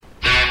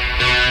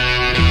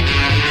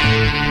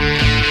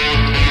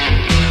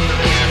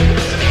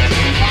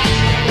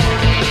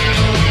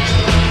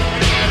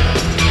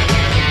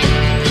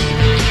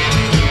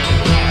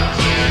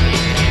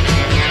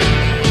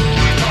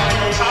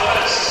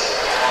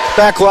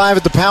Back live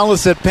at the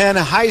Palace at Penn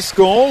High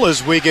School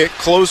as we get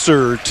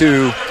closer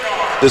to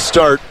the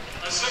start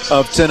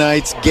of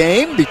tonight's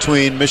game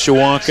between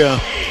Mishawaka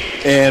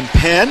and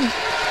Penn.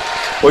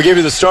 We'll give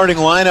you the starting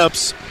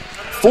lineups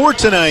for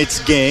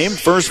tonight's game.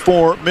 First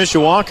for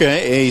Mishawaka,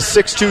 a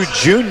 6'2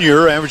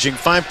 junior averaging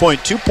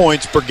 5.2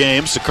 points per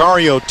game,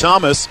 Sicario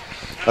Thomas,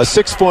 a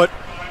 6-foot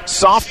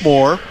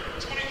sophomore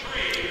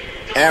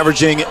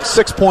averaging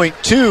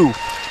 6.2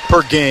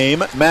 per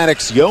game,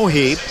 Maddox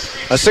Yohe,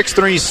 a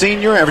 6'3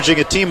 senior averaging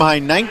a team-high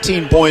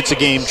 19 points a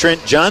game,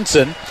 Trent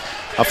Johnson,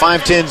 a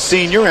 5'10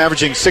 senior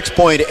averaging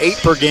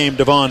 6.8 per game,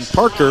 Devon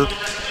Parker,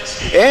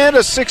 and a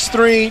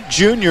 6'3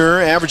 junior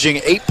averaging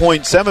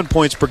 8.7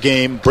 points per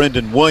game,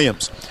 Brendan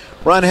Williams.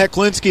 Ron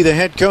Heklinski, the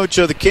head coach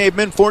of the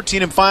Cavemen,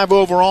 14-5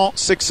 overall,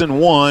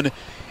 6-1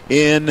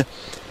 in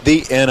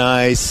the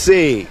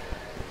NIC.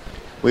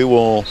 We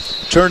will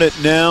turn it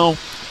now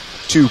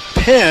to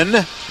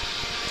Penn,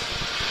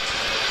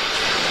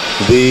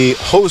 the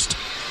host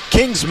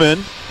Kingsmen,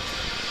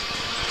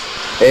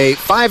 a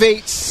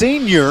 5'8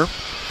 senior,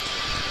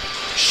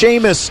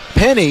 Seamus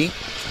Penny,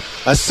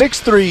 a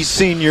 6'3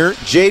 senior,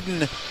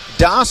 Jaden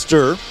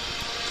Doster,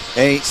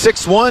 a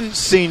 6'1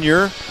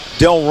 senior,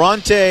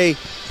 Delronte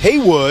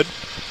Haywood,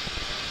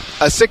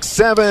 a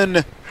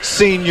 6'7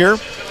 senior,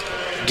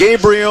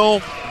 Gabriel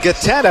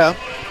Gatetta,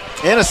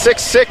 and a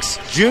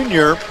 6'6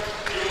 junior,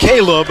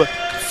 Caleb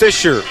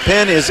Fisher.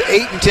 Penn is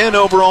 8-10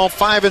 overall,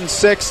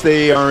 5-6.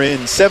 They are in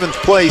 7th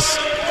place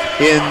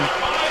in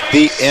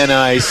the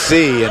NIC.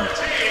 And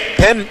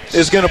Penn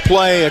is going to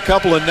play a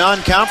couple of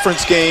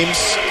non-conference games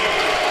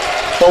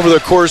over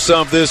the course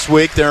of this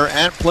week. They're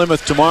at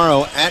Plymouth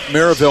tomorrow, at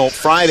Maryville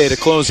Friday to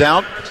close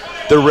out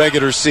the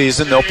regular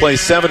season. They'll play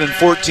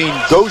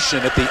 7-14 Goshen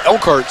at the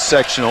Elkhart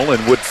sectional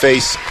and would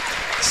face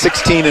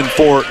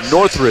 16-4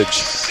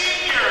 Northridge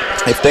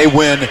if they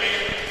win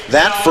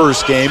that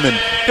first game. And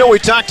we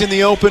talked in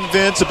the open,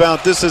 Vince,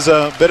 about this is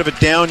a bit of a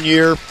down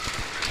year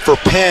for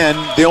Penn.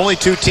 The only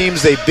two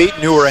teams they've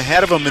beaten who are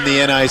ahead of them in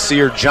the NIC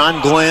are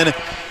John Glenn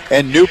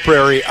and New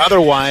Prairie.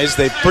 Otherwise,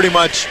 they've pretty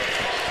much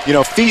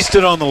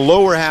feasted on the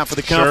lower half of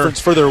the conference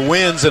for their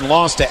wins and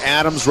lost to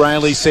Adams,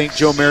 Riley, St.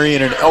 Joe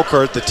Marion, and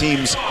Elkhart, the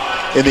teams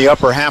in the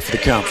upper half of the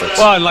conference.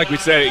 Well, and like we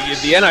say,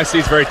 the NIC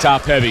is very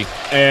top-heavy.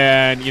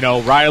 And,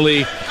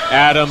 Riley,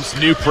 Adams,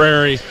 New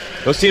Prairie,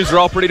 those teams are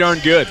all pretty darn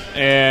good.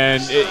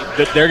 And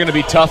they're going to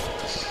be tough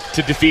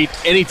to defeat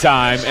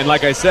anytime. And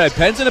like I said,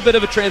 Penn's in a bit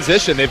of a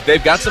transition.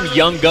 They've got some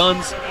young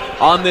guns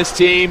on this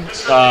team.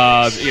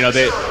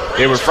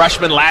 They were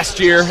freshmen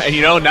last year,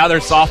 and, now they're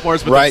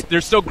sophomores, but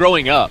they're still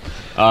growing up.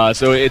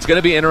 So it's going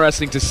to be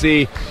interesting to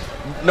see,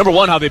 number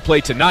one, how they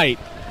play tonight,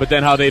 but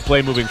then how they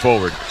play moving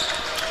forward.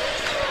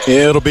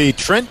 It'll be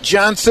Trent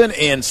Johnson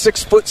and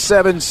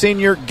 6'7"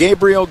 senior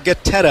Gabriel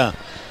Gatetta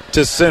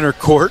to center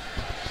court.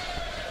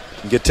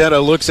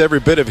 Gatetta looks every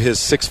bit of his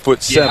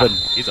 6'7". Yeah,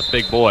 he's a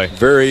big boy.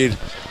 Very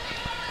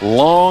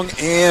long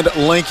and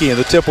lanky, and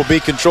the tip will be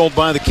controlled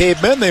by the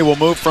Cavemen. They will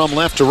move from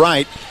left to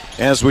right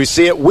as we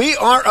see it. We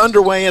are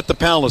underway at the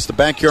Palace, the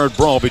backyard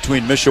brawl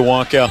between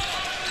Mishawaka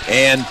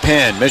and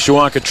Penn.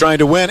 Mishawaka trying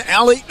to win.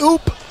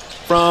 Alley-oop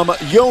from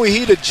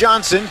Yohe to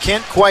Johnson.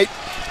 Can't quite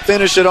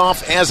finish it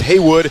off as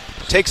Haywood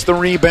takes the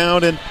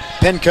rebound, and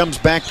Penn comes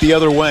back the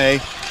other way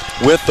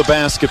with the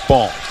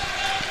basketball.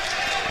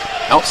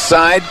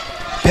 Outside,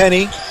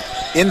 Penny.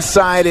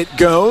 Inside it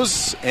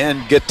goes,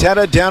 and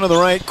Gatetta down in the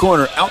right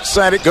corner.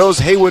 Outside it goes.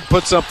 Haywood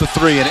puts up the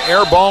three. An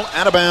air ball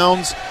out of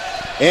bounds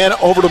and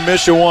over to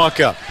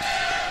Mishawaka.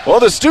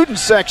 Well, the student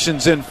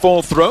section's in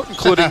full throat,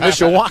 including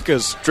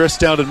Mishawaka's,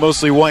 dressed out in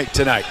mostly white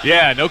tonight.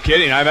 Yeah, no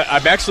kidding. I'm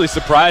actually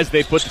surprised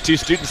they put the two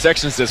student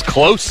sections as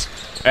close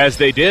as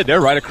they did.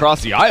 They're right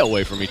across the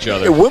aisleway from each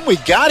other. When we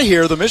got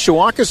here, the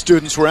Mishawaka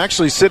students were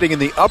actually sitting in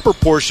the upper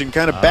portion,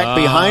 kind of back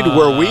behind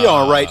where we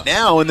are right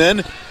now, and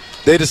then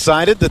they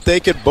decided that they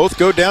could both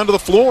go down to the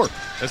floor.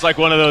 It's like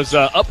one of those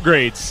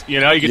upgrades. You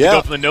get to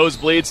go from the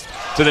nosebleeds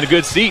to the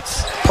good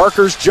seats.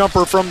 Parker's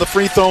jumper from the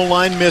free throw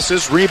line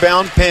misses.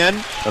 Rebound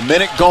Penn. A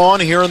minute gone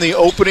here in the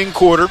opening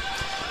quarter.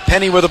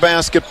 Penny with a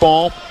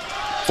basketball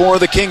for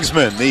the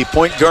Kingsmen. The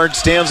point guard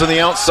stands on the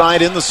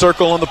outside in the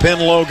circle on the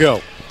Penn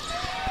logo.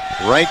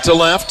 Right to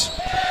left.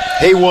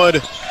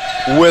 Haywood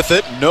with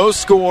it. No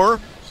score.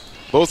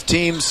 Both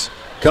teams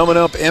coming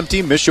up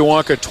empty.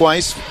 Mishawaka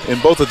twice in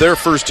both of their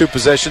first two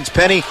possessions.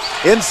 Penny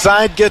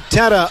inside,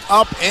 Gatetta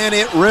up, and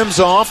it rims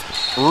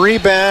off.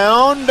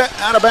 Rebound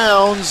out of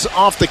bounds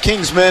off the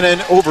Kingsmen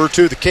and over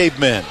to the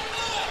Cavemen.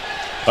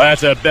 Well,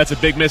 that's a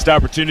big missed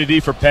opportunity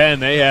for Penn.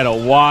 They had a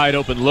wide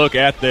open look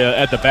at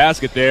the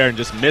basket there and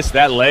just missed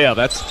that layup.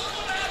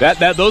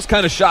 Those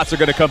kind of shots are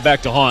going to come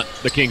back to haunt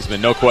the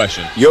Kingsmen, no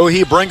question.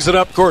 Yohe brings it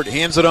up court,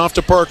 hands it off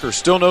to Parker.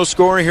 Still no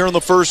score here in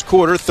the first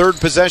quarter. Third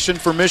possession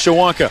for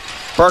Mishawaka.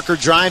 Parker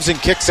drives and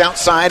kicks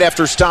outside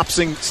after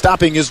stopping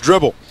his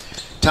dribble.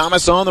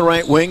 Thomas on the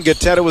right wing.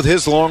 Gatetta with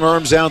his long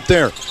arms out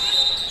there.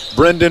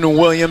 Brendan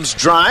Williams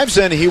drives,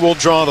 and he will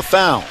draw the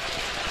foul.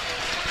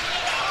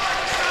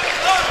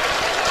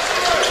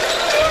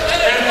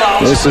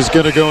 This is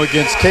going to go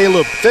against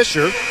Caleb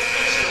Fisher.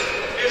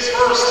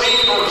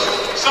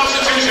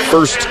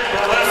 First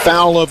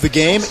foul of the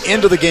game.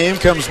 Into the game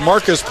comes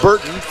Marcus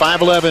Burton,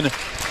 5'11"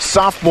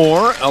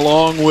 sophomore,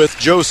 along with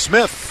Joe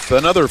Smith,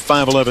 another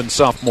 5'11"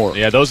 sophomore.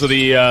 Yeah, those are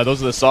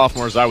the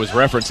sophomores I was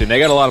referencing. They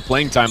got a lot of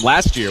playing time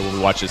last year when we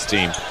watched this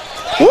team.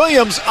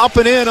 Williams up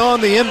and in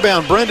on the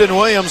inbound. Brendan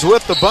Williams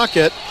with the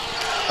bucket.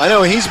 I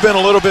know he's been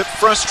a little bit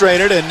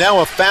frustrated, and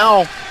now a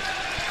foul.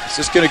 Is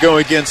this going to go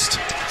against?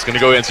 It's going to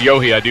go against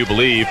Yohe, I do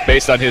believe,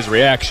 based on his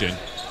reaction.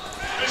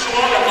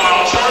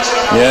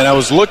 Yeah, and I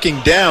was looking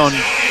down,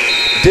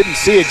 didn't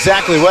see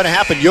exactly what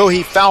happened.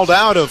 Yohe fouled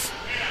out of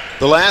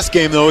the last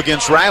game, though,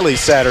 against Riley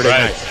Saturday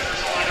night.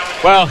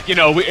 Well,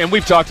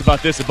 we've talked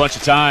about this a bunch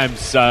of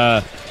times.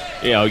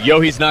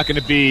 Yohe's not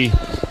going to be.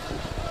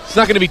 He's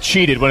not going to be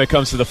cheated when it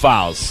comes to the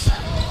fouls.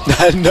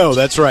 No,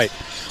 that's right.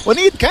 Well,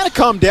 he had kind of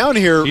calmed down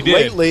here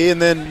lately,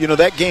 and then,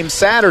 that game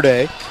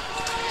Saturday.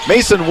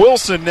 Mason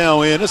Wilson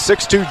now in, a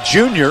 6'2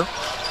 junior.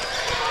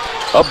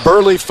 A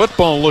burly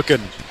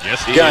football-looking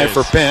guy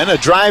for Penn. A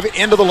drive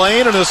into the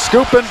lane and a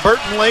scoop, and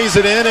Burton lays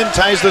it in and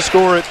ties the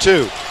score at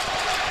 2.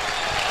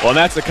 Well, and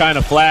that's the kind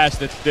of flash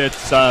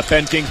that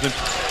Penn Kingsman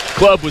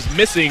club was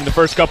missing the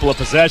first couple of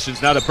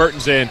possessions. Now that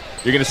Burton's in,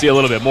 you're going to see a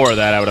little bit more of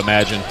that, I would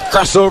imagine.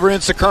 Crossover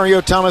in.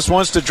 Sicario Thomas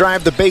wants to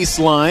drive the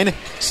baseline.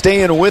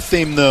 Staying with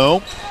him,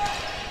 though,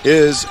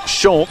 is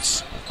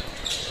Schultz.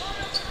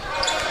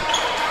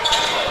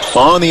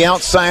 On the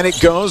outside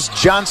it goes.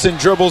 Johnson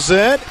dribbles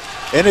it,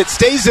 and it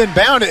stays in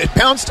bound. It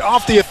bounced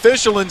off the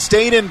official and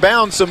stayed in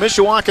bounds, so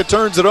Mishawaka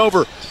turns it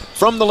over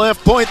from the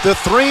left point. The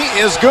three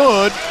is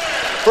good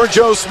for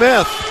Joe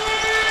Smith.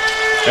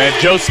 And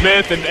Joe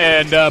Smith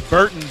and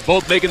Burton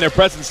both making their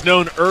presence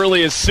known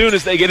early as soon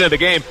as they get into the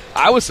game.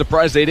 I was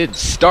surprised they didn't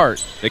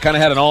start. They kind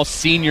of had an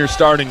all-senior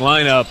starting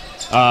lineup,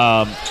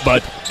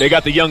 but they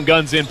got the young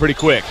guns in pretty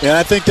quick. Yeah,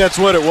 I think that's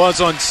what it was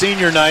on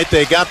senior night.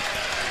 They got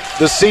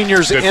the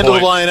seniors into the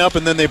lineup,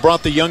 and then they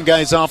brought the young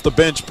guys off the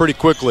bench pretty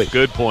quickly.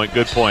 Good point.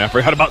 I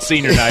forgot about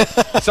senior night.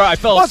 Sorry, I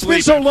fell asleep.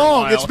 It's been so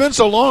long. It's been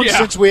so long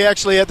since we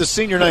actually had the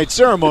senior night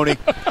ceremony.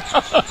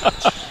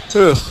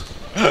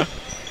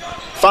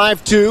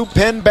 5-2,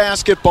 Penn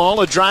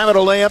basketball. A drive at a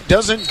layup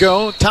doesn't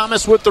go.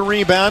 Thomas with the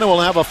rebound, and we'll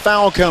have a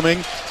foul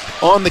coming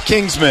on the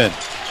Kingsmen.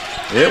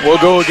 It will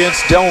go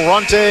against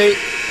Delronte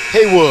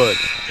Haywood.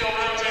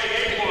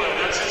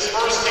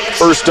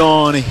 First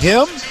on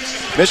him.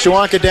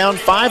 Mishawaka down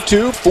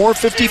 5-2,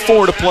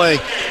 4:54 to play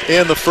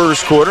in the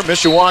first quarter.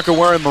 Mishawaka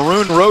wearing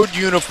maroon road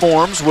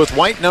uniforms with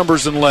white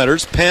numbers and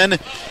letters. Penn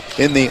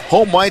in the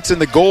home whites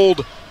and the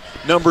gold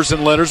numbers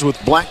and letters with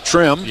black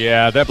trim.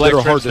 Yeah, that black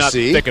trim's not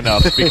thick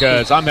enough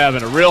because I'm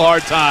having a real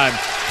hard time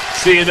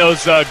seeing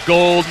those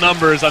gold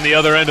numbers on the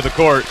other end of the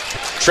court.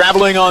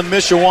 Traveling on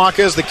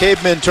Mishawaka as the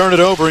Cavemen turn it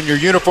over, and your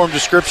uniform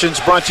descriptions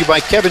brought to you by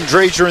Kevin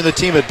Drazier and the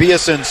team at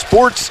BSN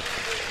Sports.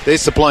 They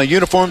supply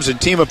uniforms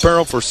and team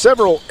apparel for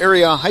several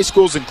area high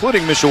schools,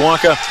 including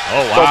Mishawaka.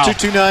 Oh, wow. Call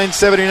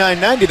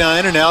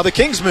 229-7999, and now the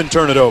Kingsmen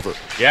turn it over.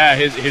 Yeah,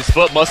 his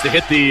foot must have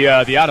hit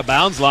the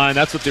out-of-bounds line.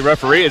 That's what the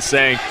referee is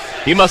saying.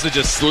 He must have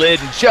just slid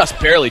and just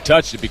barely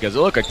touched it because it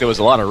looked like there was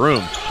a lot of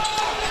room.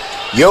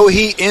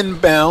 Yohe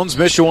inbounds.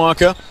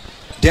 Mishawaka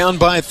down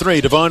by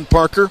 3. Devon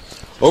Parker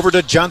over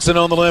to Johnson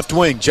on the left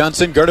wing.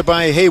 Johnson guarded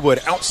by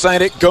Haywood.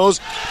 Outside it goes,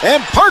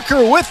 and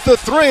Parker with the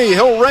 3.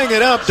 He'll ring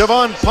it up.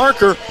 Devon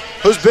Parker,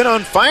 who's been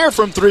on fire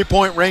from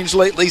three-point range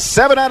lately.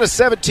 7 out of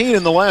 17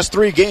 in the last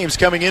 3 games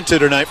coming into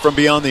tonight from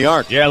beyond the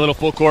arc. Yeah, a little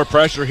full-court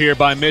pressure here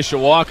by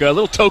Mishawaka. A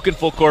little token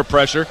full-court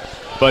pressure,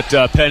 but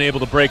Penn able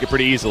to break it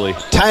pretty easily.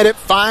 Tied at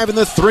 5, and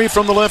the 3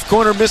 from the left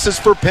corner misses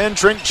for Penn.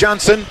 Trent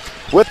Johnson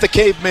with the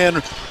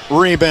Caveman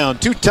rebound.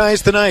 2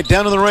 ties tonight.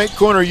 Down in the right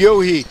corner,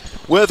 Yohe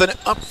with an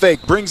up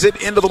fake. Brings it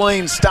into the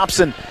lane. Stops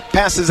and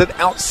passes it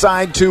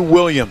outside to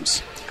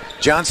Williams.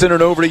 Johnson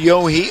and over to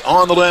Yohe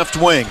on the left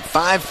wing.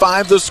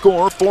 5-5 the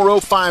score,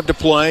 4:05 to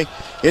play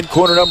in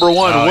quarter number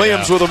 1.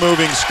 Williams with a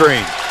moving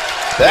screen.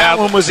 That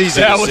one was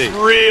easy to see. That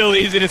was real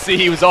easy to see.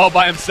 He was all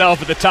by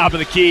himself at the top of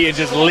the key and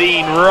just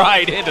leaned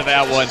right into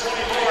that one.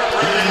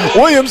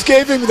 Williams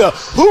gave him the,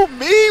 who,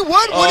 me?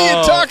 What are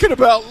you talking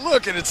about?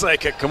 Look, and it's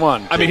like, come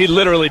on. I mean, he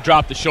literally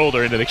dropped the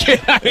shoulder into the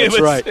kid.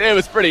 Right. It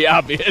was pretty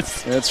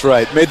obvious. That's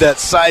right. Made that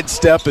side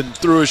step and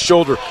threw his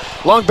shoulder.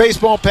 Long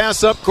baseball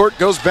pass up court,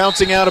 goes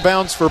bouncing out of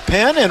bounds for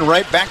Penn, and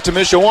right back to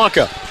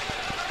Mishawaka.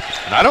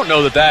 And I don't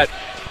know that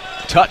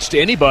touched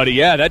anybody.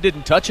 Yeah, that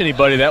didn't touch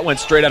anybody. That went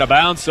straight out of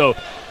bounds, so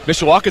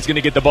Mishawaka's going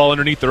to get the ball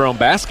underneath their own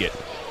basket.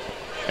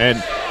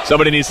 And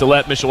somebody needs to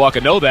let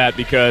Mishawaka know that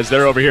because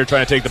they're over here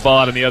trying to take the ball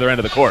out on the other end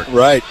of the court.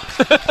 Right.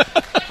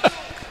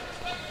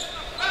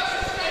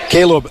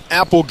 Caleb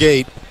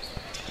Applegate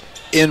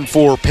in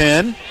for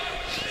Penn.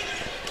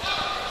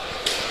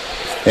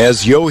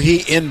 As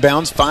Yohe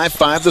inbounds,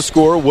 5-5 the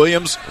score.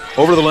 Williams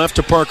over to the left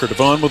to Parker.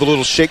 Devon with a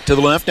little shake to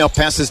the left. Now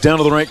passes down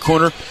to the right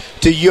corner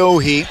to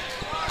Yohe.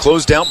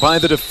 Closed out by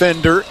the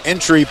defender.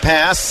 Entry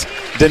pass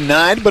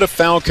denied, but a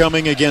foul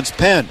coming against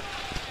Penn.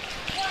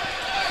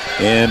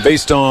 And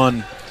based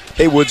on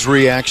Haywood's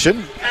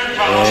reaction.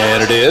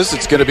 And it is.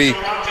 It's going to be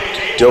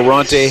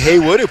Delronte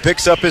Haywood, who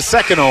picks up his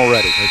second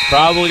already. He's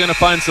probably going to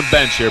find some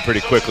bench here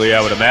pretty quickly,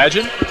 I would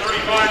imagine.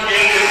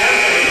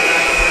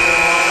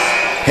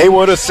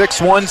 Haywood, a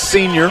 6'1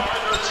 senior.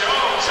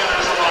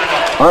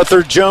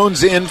 Arthur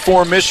Jones in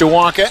for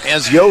Mishawaka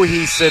as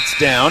Yohe sits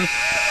down.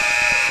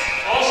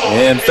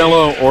 And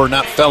freshman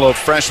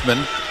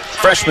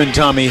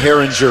Tommy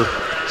Herringer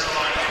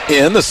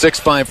in, the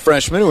 6'5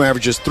 freshman who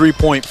averages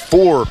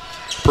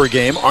 3.4 per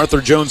game.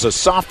 Arthur Jones, a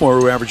sophomore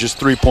who averages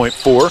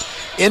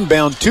 3.4.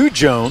 Inbound to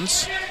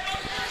Jones.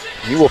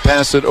 He will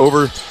pass it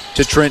over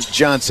to Trent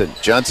Johnson.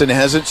 Johnson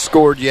hasn't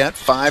scored yet.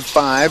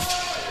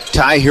 5-5.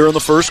 Tie here in the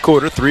first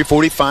quarter.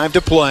 3:45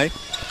 to play.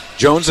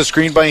 Jones, a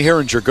screen by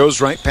Herringer,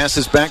 goes right,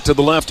 passes back to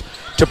the left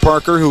to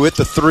Parker, who hit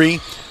the three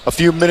a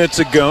few minutes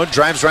ago.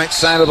 Drives right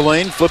side of the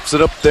lane, flips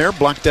it up there,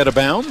 blocked out of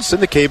bounds,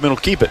 and the Cavemen will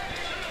keep it.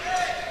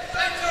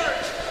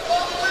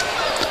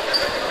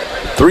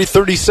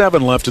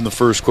 3:37 left in the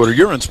first quarter.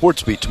 You're on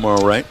Sports Beat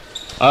tomorrow, right?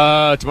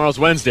 Tomorrow's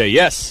Wednesday,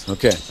 yes.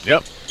 Okay.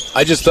 Yep.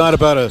 I just thought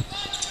about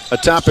a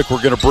topic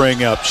we're going to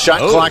bring up. Shot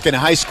clock in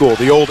high school,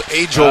 the old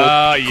age-old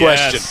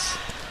question. Yes.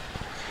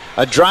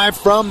 A drive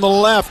from the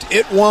left.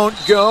 It won't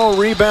go.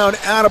 Rebound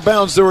out of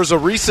bounds. There was a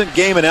recent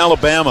game in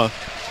Alabama,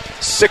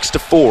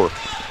 6-4.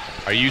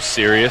 Are you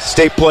serious?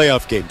 State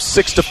playoff game,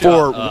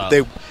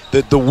 6-4.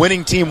 The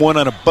winning team won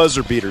on a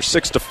buzzer beater,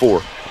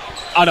 6-4.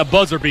 On a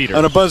buzzer beater?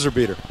 On a buzzer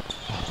beater.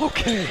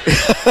 Okay.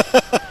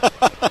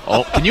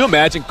 Can you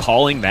imagine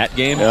calling that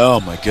game? Oh,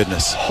 my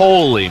goodness.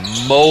 Holy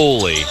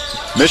moly.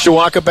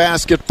 Mishawaka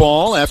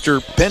basketball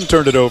after Penn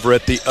turned it over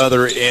at the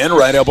other end.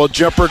 Right elbow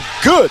jumper,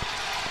 good.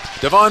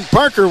 Devon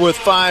Parker with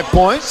 5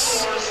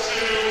 points.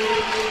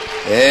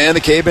 And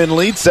the Cavemen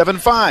lead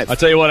 7-5. I'll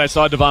tell you what, I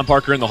saw Devon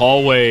Parker in the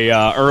hallway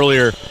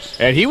earlier,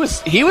 and he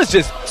was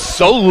just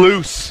so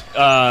loose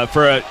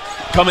for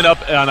coming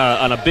up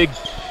on a big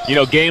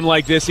game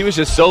like this. He was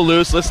just so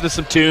loose, listening to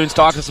some tunes,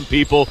 talking to some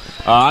people.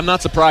 I'm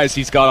not surprised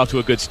he's got off to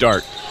a good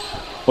start.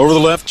 Over the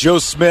left, Joe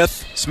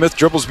Smith. Smith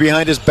dribbles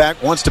behind his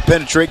back, wants to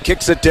penetrate,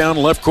 kicks it down,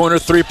 left corner,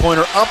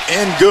 three-pointer up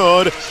and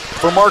good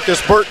for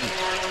Marcus Burton.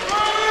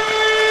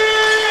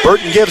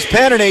 Burton gives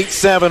Penn an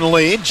 8-7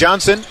 lead.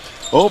 Johnson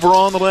over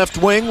on the left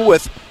wing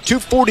with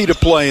 2:40 to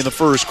play in the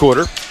first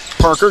quarter.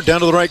 Parker down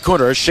to the right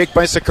corner. A shake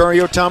by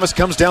Sicario Thomas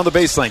comes down the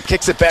baseline.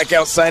 Kicks it back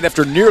outside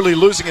after nearly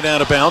losing it out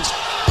of bounds.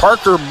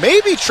 Parker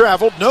maybe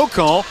traveled. No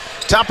call.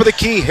 Top of the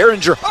key.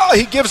 Herringer. Oh,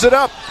 he gives it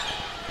up.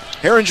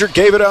 Herringer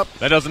gave it up.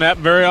 That doesn't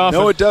happen very often.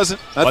 No, it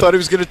doesn't. I thought he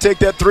was going to take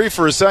that three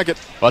for a second.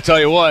 Well, I'll tell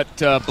you what.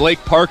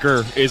 Blake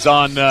Parker is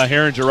on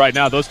Herringer right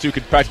now. Those two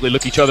could practically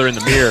look each other in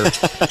the mirror.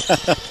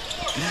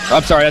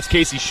 I'm sorry, that's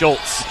Casey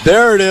Schultz.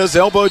 There it is.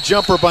 Elbow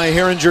jumper by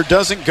Herringer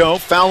doesn't go.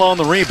 Foul on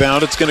the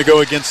rebound. It's going to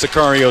go against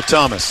Sicario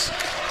Thomas.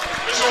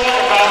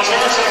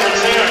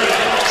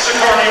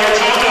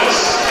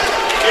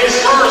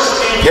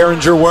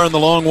 Herringer wearing the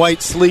long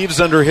white sleeves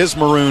under his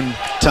maroon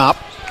top.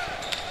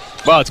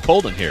 Well, it's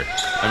cold in here.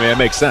 I mean, that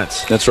makes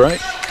sense. That's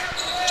right.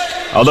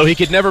 Although he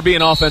could never be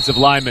an offensive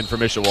lineman for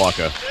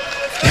Mishawaka.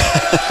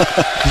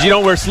 Because you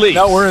don't wear sleeves.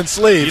 Not wearing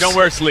sleeves. You don't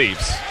wear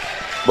sleeves.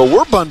 But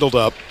we're bundled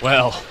up.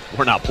 Well,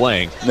 we're not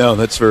playing. No,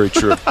 that's very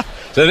true.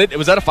 So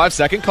was that a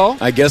 5-second call?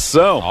 I guess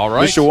so. All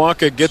right.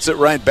 Mishawaka gets it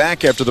right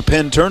back after the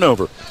Penn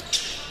turnover.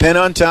 Penn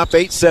on top,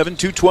 8-7,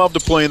 2:12 to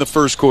play in the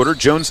first quarter.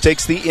 Jones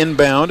takes the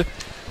inbound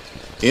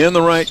in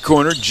the right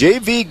corner.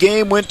 JV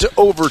game went to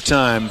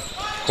overtime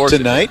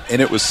tonight,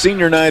 and it was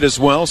senior night as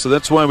well, so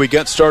that's why we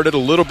got started a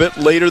little bit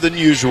later than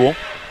usual.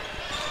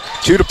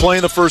 2 to play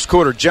in the first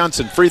quarter.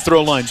 Johnson, free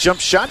throw line, jump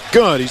shot,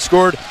 good. He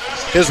scored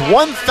his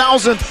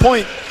 1,000th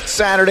point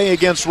Saturday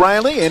against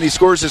Riley, and he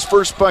scores his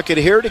first bucket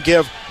here to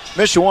give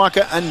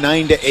Mishawaka a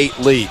 9-8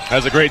 lead. That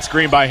was a great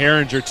screen by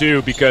Herringer,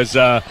 too, because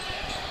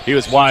he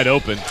was wide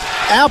open.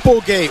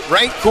 Applegate,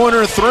 right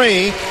corner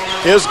three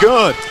is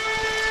good.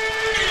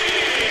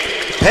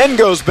 Penn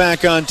goes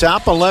back on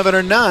top,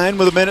 11-9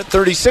 with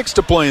 1:36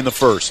 to play in the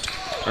first.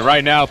 And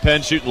right now,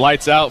 Penn shooting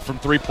lights out from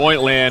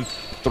three-point land,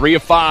 3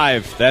 of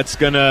 5. That's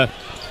gonna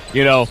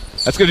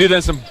do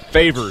them some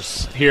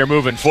favors here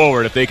moving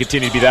forward if they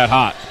continue to be that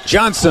hot.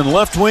 Johnson,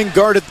 left wing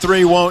guarded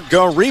three, won't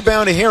go.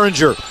 Rebound to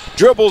Herringer.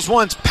 Dribbles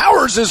once,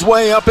 powers his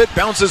way up it,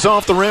 bounces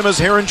off the rim as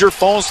Herringer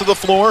falls to the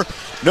floor.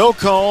 No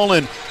call,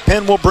 and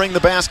Penn will bring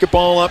the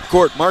basketball up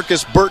court.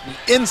 Marcus Burton,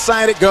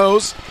 inside it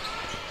goes.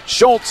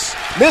 Schultz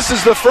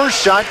misses the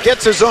first shot,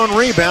 gets his own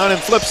rebound,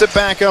 and flips it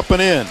back up and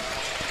in.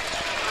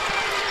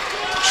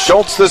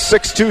 Schultz, the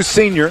 6'2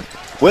 senior,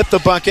 with the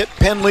bucket.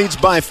 Penn leads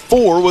by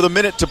 4 with 1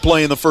 minute to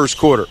play in the first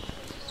quarter.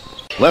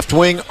 Left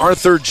wing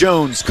Arthur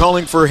Jones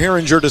calling for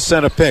Herringer to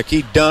set a pick.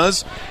 He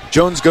does.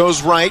 Jones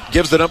goes right,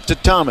 gives it up to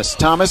Thomas.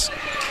 Thomas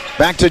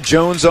back to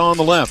Jones on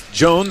the left.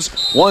 Jones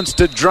wants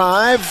to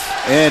drive,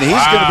 and he's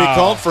going to be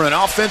called for an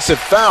offensive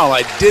foul.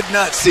 I did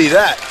not see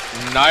that.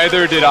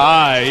 Neither did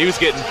I. He was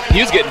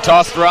getting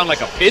tossed around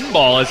like a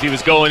pinball as he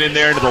was going in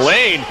there into the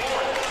lane.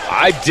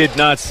 I did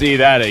not see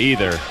that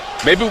either.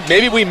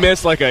 Maybe we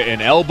missed like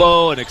an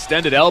elbow, an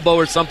extended elbow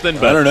or something,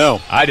 but I don't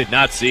know. I did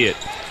not see it.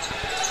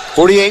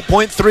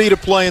 48.3 to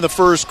play in the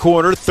first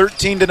quarter.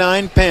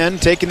 13-9 Penn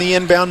taking the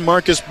inbound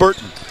Marcus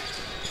Burton.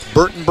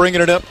 Burton bringing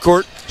it up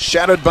court,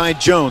 shadowed by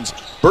Jones.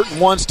 Burton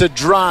wants to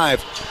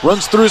drive,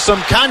 runs through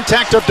some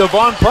contact of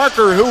Devon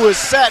Parker, who is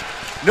set.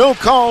 No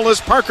call as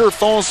Parker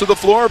falls to the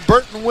floor.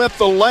 Burton with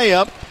the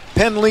layup.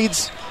 Penn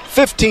leads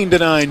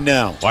 15-9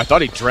 now. Well, I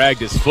thought he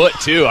dragged his foot,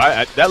 too.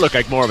 That looked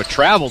like more of a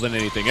travel than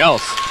anything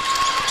else.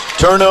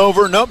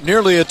 Turnover. Nope,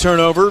 nearly a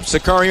turnover.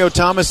 Sicario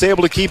Thomas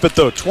able to keep it,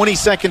 though. 20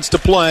 seconds to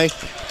play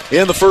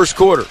in the first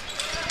quarter.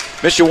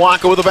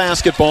 Mishawaka with a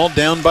basketball,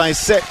 down by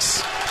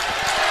 6.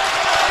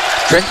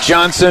 Trent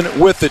Johnson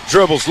with it.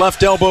 Dribbles.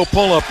 Left elbow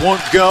pull-up.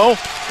 Won't go.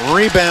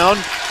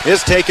 Rebound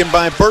is taken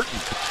by Burton.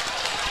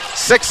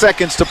 6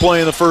 seconds to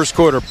play in the first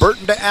quarter.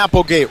 Burton to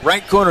Applegate.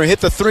 Right corner. Hit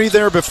the three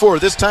there before.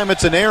 This time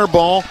it's an air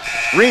ball.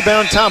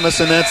 Rebound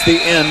Thomas, and that's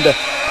the end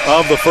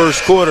of the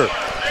first quarter.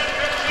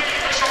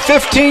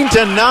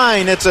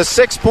 15-9. It's a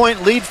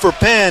 6-point lead for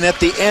Penn at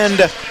the end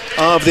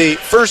of the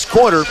first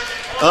quarter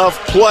of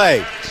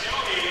play.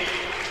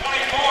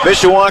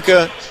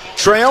 Mishawaka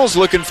trails,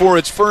 looking for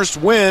its first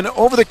win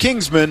over the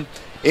Kingsmen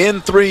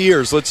in 3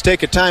 years. Let's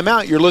take a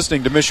timeout. You're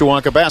listening to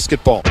Mishawaka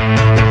Basketball.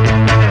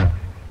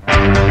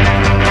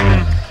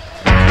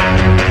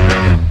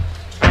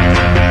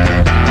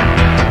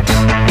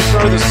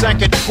 Start of the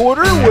second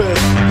quarter with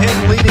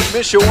Penn leading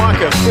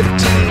Mishawaka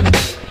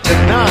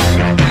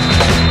 15-9.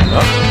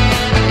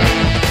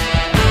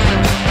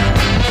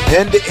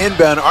 Penn to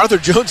inbound. Arthur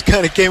Jones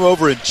kind of came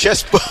over and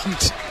chest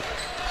bumped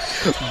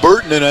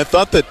Burton, and I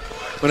thought that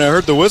when I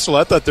heard the whistle,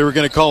 I thought they were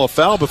going to call a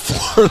foul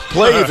before the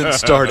play even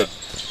started.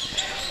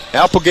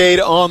 Applegate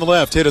on the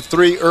left, hit a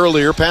three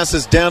earlier,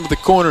 passes down to the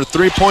corner,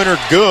 three-pointer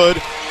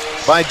good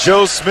by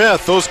Joe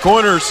Smith. Those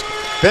corners,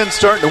 Penn's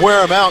starting to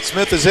wear them out.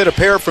 Smith has hit a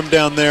pair from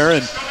down there,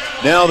 and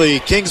now the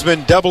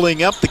Kingsmen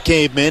doubling up the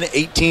Cavemen,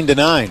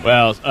 18-9.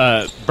 Well,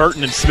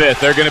 Burton and Smith,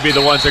 they're going to be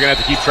the ones they're going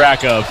to have to keep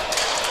track of.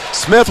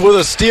 Smith with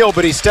a steal,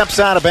 but he steps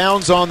out of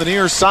bounds on the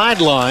near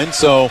sideline,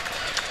 so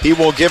he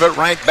will give it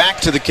right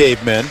back to the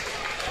Cavemen.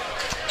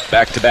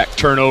 Back-to-back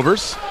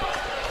turnovers.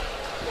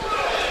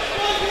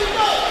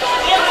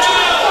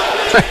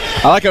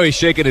 I like how he's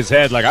shaking his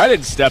head like, I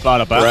didn't step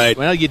out of bounds. Right.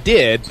 Well, you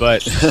did,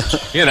 but,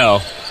 you know.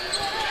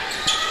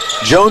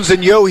 Jones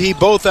and Yohe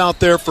both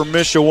out there for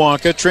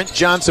Mishawaka. Trent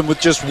Johnson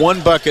with just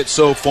one bucket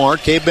so far.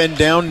 Cavemen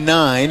down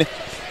 9. It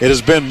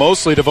has been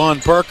mostly Devon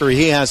Parker.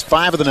 He has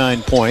 5 of the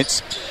 9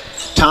 points.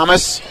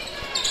 Thomas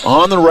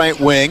on the right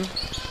wing.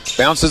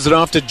 Bounces it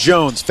off to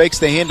Jones. Fakes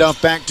the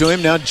handoff back to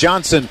him. Now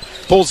Johnson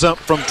pulls up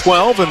from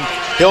 12, and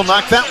he'll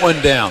knock that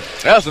one down.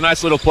 That was a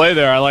nice little play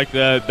there. I like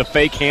the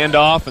fake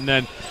handoff and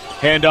then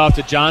handoff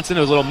to Johnson.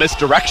 It was a little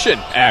misdirection,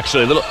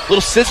 actually. A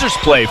little scissors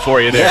play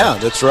for you there. Yeah,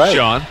 that's right.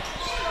 Sean.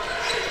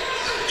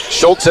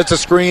 Schultz sets a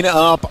screen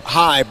up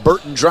high.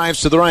 Burton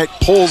drives to the right,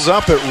 pulls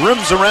up. It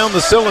rims around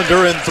the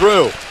cylinder and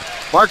through.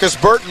 Marcus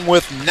Burton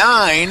with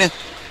 9.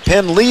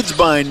 Penn leads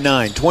by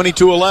 9,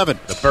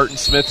 22-11. The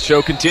Burton-Smith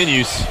show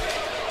continues.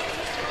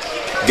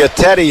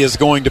 Gattetti is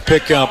going to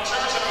pick up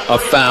a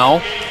foul.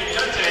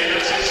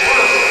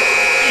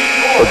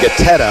 Or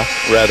Gattetta,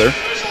 rather.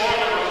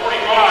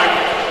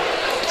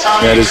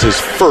 That is his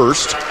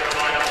first.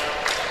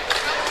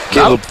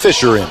 Caleb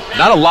Fisher in.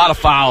 Not a lot of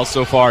fouls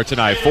so far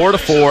tonight.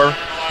 4-4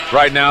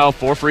 right now,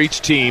 4 for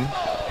each team.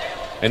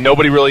 And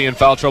nobody really in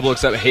foul trouble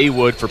except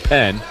Haywood for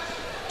Penn.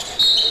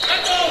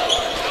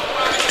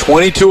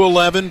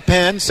 22-11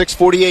 Penn,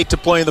 6:48 to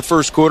play in the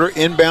first quarter.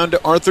 Inbound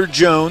to Arthur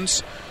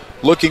Jones.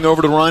 Looking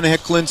over to Ron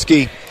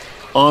Heklinski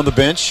on the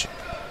bench.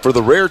 For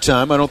the rare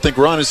time, I don't think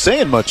Ron is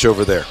saying much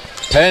over there.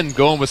 Penn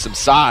going with some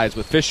size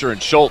with Fisher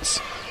and Schultz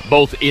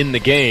both in the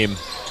game.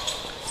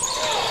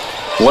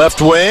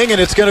 Left wing, and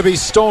it's going to be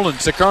stolen.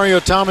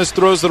 Sicario Thomas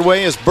throws it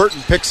away as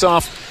Burton picks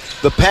off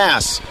the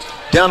pass.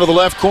 Down to the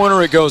left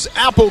corner it goes.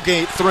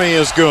 Applegate three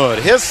is good.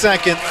 His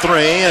second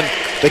three, and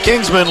the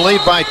Kingsmen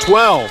lead by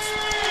 12.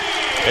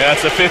 Yeah,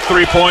 it's the 5th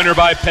three-pointer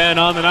by Penn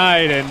on the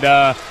night, and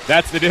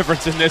that's the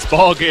difference in this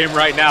ball game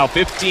right now.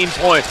 18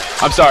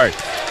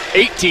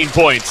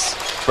 points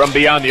from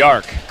beyond the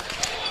arc.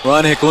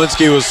 Ron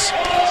Heklinski was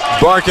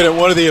barking at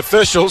one of the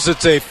officials.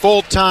 It's a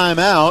full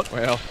timeout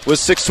with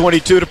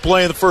 6:22 to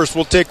play in the first.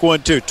 We'll take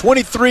one, too.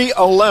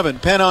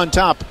 23-11, Penn on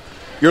top.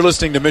 You're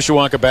listening to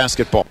Mishawaka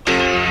Basketball.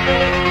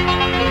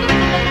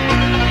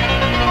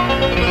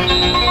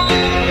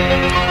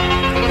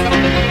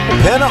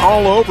 Penn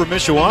all over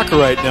Mishawaka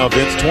right now,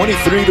 Vince.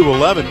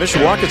 23-11.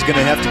 Mishawaka's going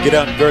to have to get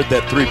out and guard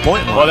that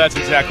three-point line. Well, that's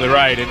exactly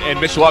right. And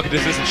Mishawaka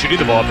just isn't shooting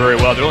the ball very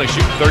well. They're only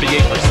shooting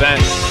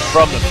 38%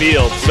 from the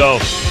field. So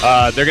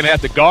they're going to have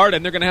to guard,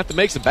 and they're going to have to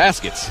make some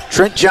baskets.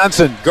 Trent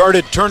Johnson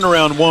guarded,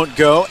 turnaround won't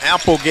go.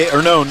 Applegate,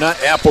 or no,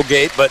 not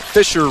Applegate, but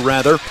Fisher,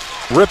 rather,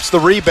 rips the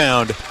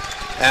rebound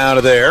out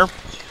of there.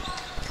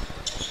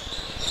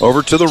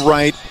 Over to the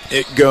right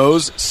it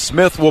goes.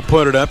 Smith will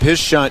put it up. His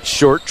shot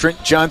short.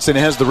 Trent Johnson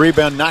has the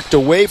rebound knocked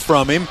away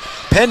from him.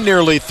 Penn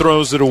nearly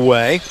throws it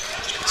away.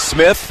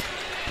 Smith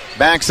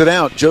backs it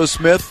out. Joe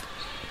Smith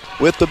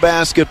with the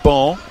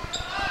basketball.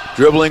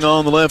 Dribbling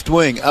on the left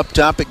wing. Up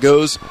top it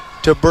goes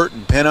to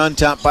Burton. Penn on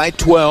top by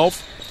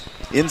 12.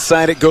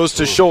 Inside it goes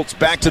to Schultz.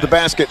 Back to the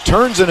basket.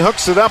 Turns and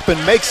hooks it up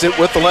and makes it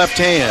with the left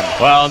hand.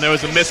 Well, and there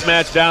was a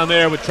mismatch down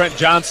there with Trent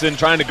Johnson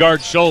trying to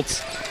guard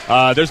Schultz.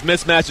 There's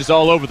mismatches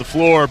all over the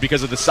floor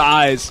because of the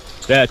size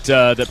that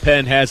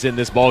Penn has in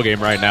this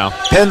ballgame right now.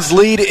 Penn's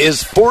lead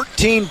is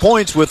 14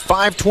 points with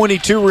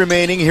 5:22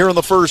 remaining here in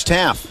the first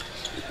half.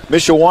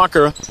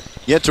 Mishawaka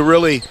yet to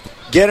really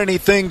get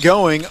anything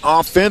going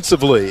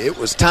offensively. It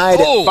was tied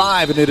at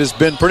 5, and it has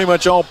been pretty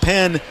much all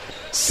Penn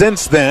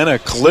since then. A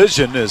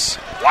collision as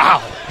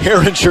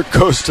Herringer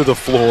goes to the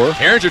floor.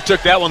 Herringer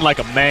took that one like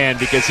a man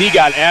because he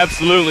got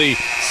absolutely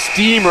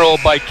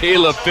steamrolled by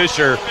Caleb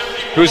Fisher,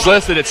 who's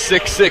listed at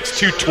 6'6",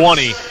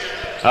 220.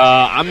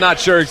 I'm not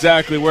sure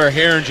exactly where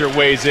Herringer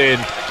weighs in,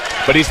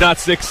 but he's not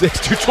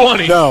 6'6",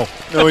 220. No,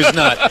 he's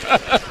not.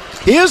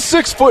 He is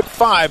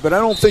 6'5", but I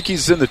don't think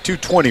he's in the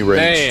 220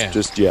 range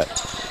just yet.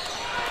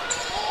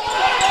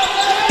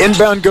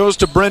 Inbound goes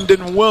to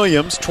Brendan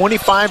Williams,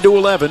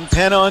 25-11.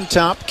 Penn on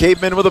top.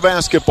 Cavemen with a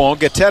basketball.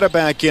 Gatetta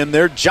back in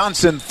there.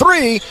 Johnson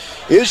 3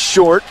 is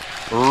short.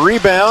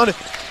 Rebound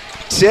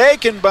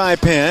taken by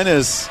Penn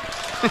as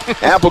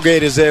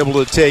Applegate is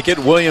able to take it.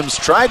 Williams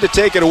tried to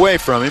take it away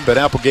from him, but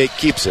Applegate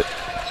keeps it.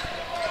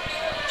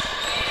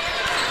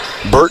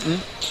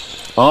 Burton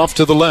off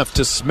to the left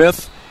to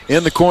Smith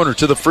in the corner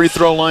to the free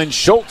throw line.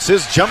 Schultz,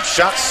 his jump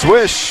shot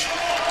swish.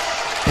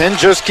 Penn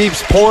just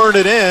keeps pouring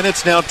it in.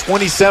 It's now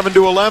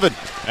 27-11.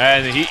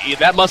 And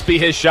that must be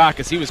his shot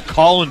because he was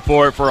calling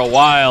for it for a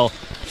while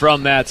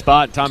from that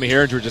spot. Tommy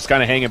Herringer just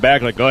kind of hanging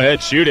back like, go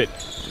ahead, shoot it.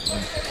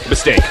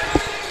 Mistake.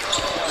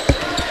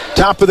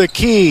 Top of the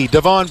key,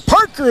 Devon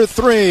Parker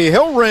 3.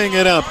 He'll ring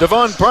it up.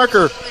 Devon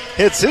Parker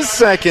hits his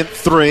second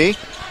 3.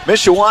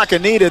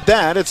 Mishawaka needed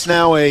that. It's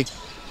now a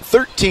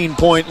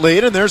 13-point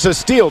lead, and there's a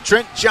steal.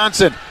 Trent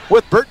Johnson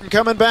with Burton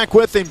coming back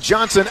with him.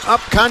 Johnson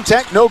up,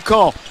 contact, no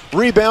call.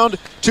 Rebound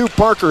to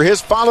Parker.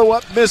 His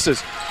follow-up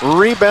misses.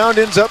 Rebound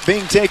ends up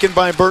being taken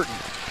by Burton.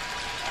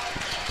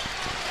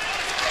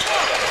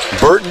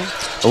 Burton,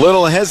 a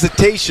little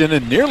hesitation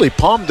and nearly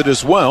palmed it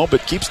as well,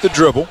 but keeps the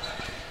dribble.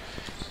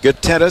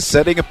 Gatetta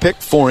setting a pick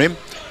for him.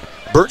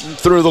 Burton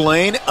through the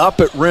lane,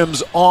 up at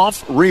rims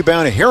off.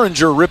 Rebound,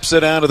 Herringer rips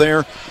it out of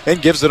there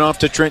and gives it off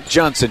to Trent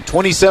Johnson.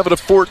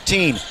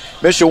 27-14.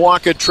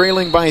 Mishawaka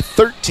trailing by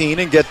 13,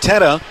 and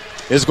Gatetta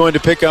is going to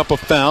pick up a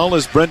foul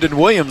as Brendan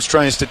Williams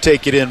tries to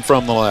take it in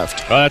from the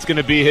left. Well, that's going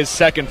to be his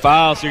second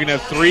foul, so you're going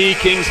to have 3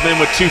 Kingsmen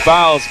with 2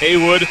 fouls.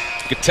 Haywood,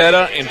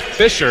 Gatetta, and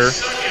Fisher,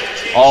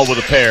 all with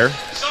a pair.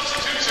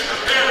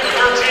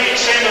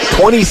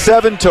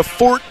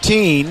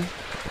 27-14.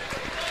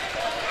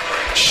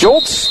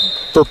 Schultz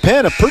for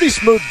Penn, a pretty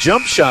smooth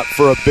jump shot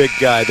for a big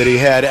guy that he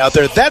had out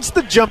there. That's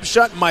the jump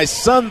shot my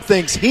son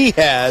thinks he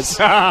has,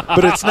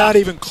 but it's not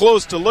even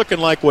close to looking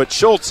like what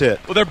Schultz hit.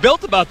 Well, they're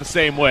built about the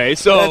same way,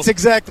 so that's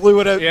exactly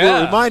what it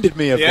reminded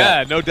me of.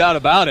 Yeah, no doubt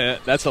about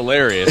it. That's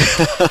hilarious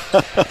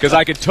because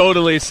I could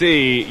totally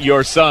see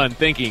your son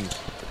thinking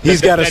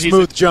he's got a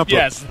smooth jumper.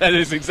 Yes, that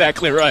is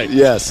exactly right.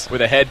 Yes,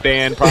 with a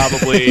headband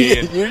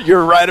probably.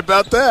 You're right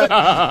about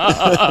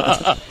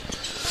that.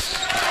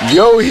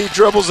 He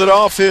dribbles it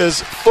off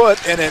his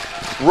foot, and it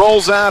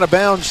rolls out of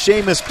bounds.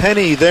 Seamus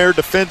Penny there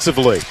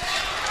defensively.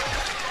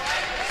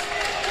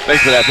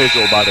 Thanks for that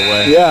visual, by the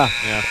way. Yeah.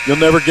 You'll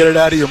never get it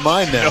out of your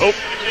mind now.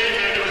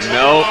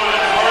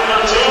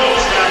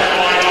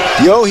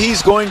 Nope.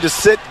 He's going to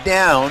sit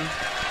down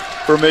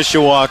for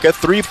Mishawaka.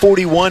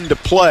 3:41 to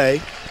play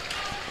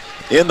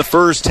in the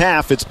first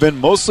half. It's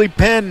been mostly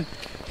Penn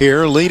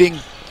here,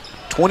 leading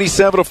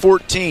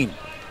 27-14.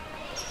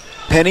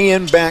 Penny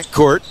in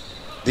backcourt.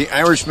 The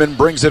Irishman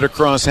brings it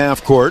across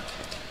half court,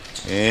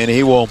 and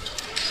he will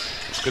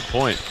good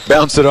point.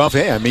 Bounce it off.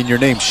 Hey, your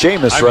name's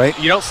Seamus, right?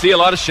 You don't see a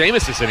lot of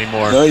Seamuses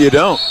anymore. No, you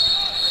don't.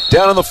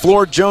 Down on the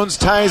floor, Jones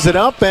ties it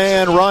up,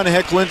 and Ron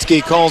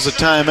Hecklinski calls a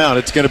timeout.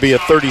 It's going to be a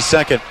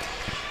 30-second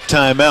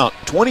timeout.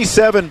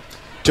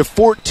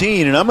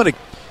 27-14, and I'm going to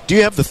 – do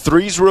you have the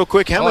threes real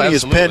quick? How many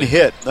has Penn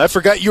hit? I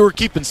forgot you were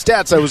keeping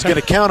stats. I was going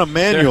to count them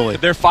manually.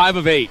 They're 5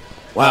 of 8.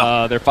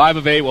 Wow. They're 5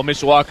 of 8, while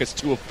Mishawaka's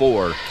 2 of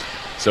 4.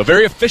 So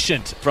very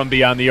efficient from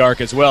beyond the arc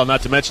as well,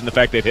 not to mention the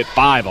fact they've hit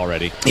 5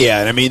 already.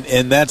 Yeah,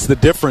 and that's the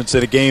difference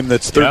in a game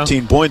that's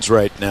 13 points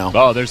right now.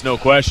 Oh, there's no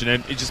question.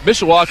 And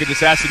Mishawaka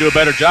just has to do a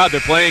better job. They're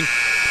playing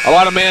a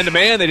lot of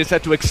man-to-man. They just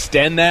have to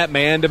extend that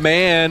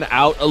man-to-man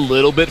out a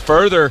little bit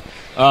further.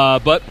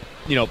 But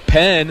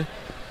Penn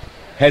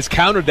has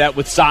countered that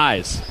with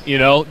size.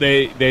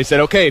 They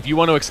said, okay, if you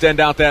want to extend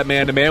out that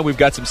man-to-man, we've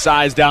got some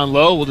size down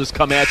low. We'll just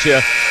come at you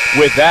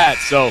with that.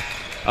 So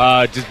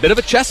just a bit of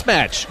a chess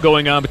match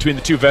going on between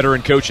the two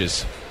veteran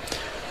coaches.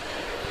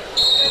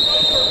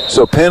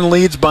 So Penn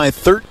leads by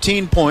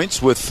 13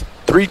 points with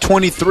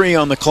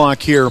 3:23 on the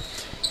clock here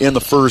in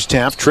the first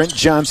half. Trent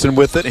Johnson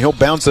with it. He'll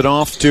bounce it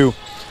off to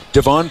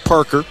Devon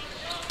Parker.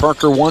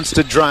 Parker wants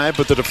to drive,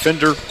 but the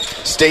defender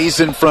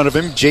stays in front of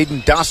him.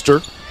 Jaden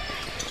Doster.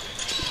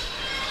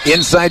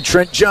 Inside,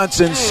 Trent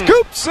Johnson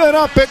scoops it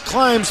up. It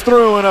climbs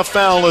through, and a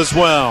foul as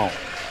well.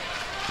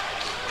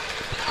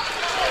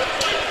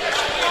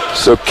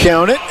 So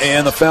count it,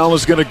 and the foul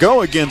is going to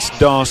go against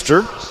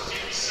Doster.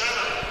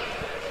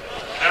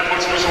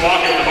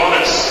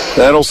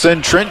 That'll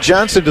send Trent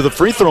Johnson to the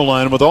free throw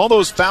line. With all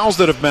those fouls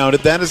that have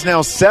mounted, that is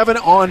now 7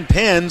 on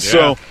Penn. Yeah.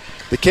 So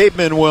the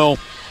Cavemen will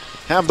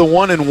have the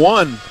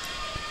 1-and-1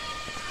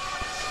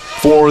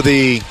 for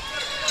the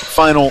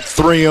final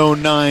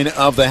 3:09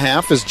 of the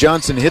half as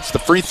Johnson hits the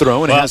free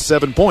throw and has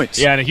 7 points.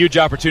 Yeah, and a huge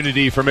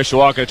opportunity for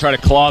Mishawaka to try to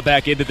claw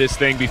back into this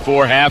thing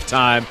before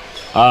halftime.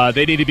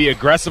 They need to be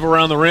aggressive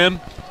around the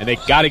rim, and they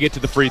got to get to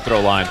the free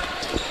throw line.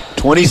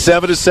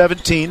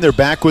 27-17. They're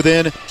back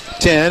within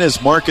 10 as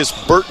Marcus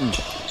Burton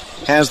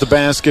has the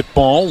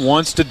basketball,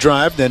 wants to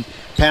drive, then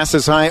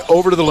passes high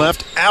over to the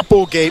left.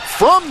 Applegate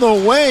from the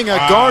wing. A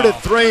guarded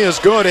three is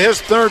good.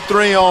 His third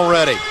three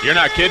already. You're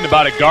not kidding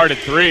about a guarded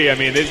three. I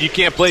mean, you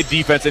can't play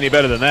defense any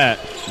better than that.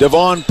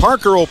 Devon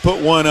Parker will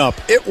put one up.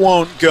 It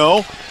won't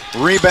go.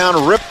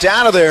 Rebound ripped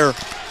out of there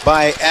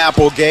by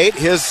Applegate.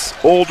 His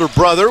older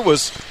brother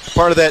was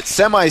part of that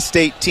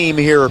semi-state team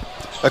here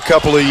a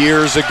couple of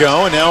years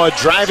ago, and now a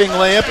driving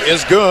layup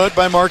is good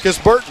by Marcus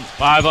Burton.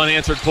 5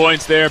 unanswered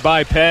points there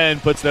by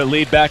Penn, puts their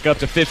lead back up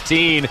to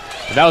 15,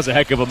 and that was a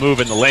heck of a move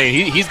in the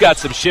lane. He's got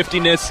some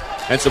shiftiness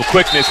and some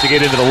quickness to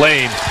get into the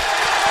lane.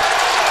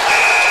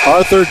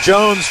 Arthur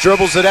Jones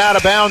dribbles it out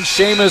of bounds.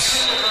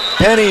 Seamus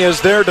Penny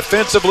is there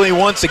defensively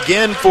once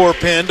again for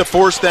Penn to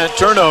force that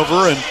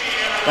turnover, and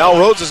Al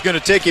Rhodes is going to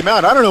take him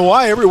out. I don't know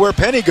why. Everywhere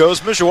Penny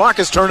goes,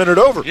 Mishawaka's turning it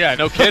over. Yeah,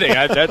 no kidding.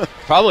 That's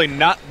probably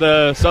not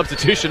the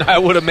substitution I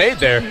would have made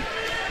there.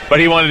 But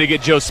he wanted to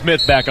get Joe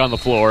Smith back on the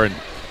floor, and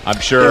I'm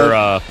sure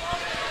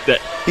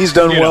that he's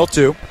done well,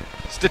 too.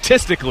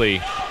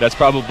 Statistically, that's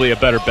probably a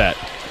better bet.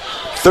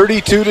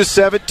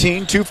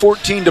 32-17,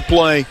 2:14 to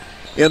play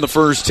in the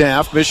first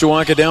half.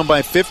 Mishawaka down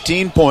by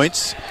 15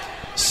 points.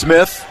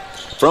 Smith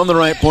from the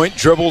right point,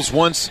 dribbles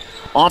once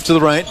off to the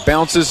right,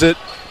 bounces it.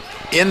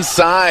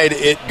 Inside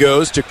it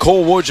goes to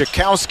Cole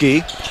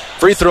Wojciechowski.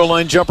 Free throw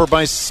line jumper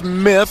by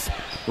Smith.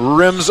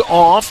 Rims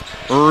off.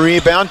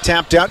 Rebound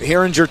tapped out.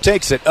 Herringer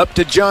takes it up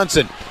to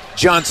Johnson.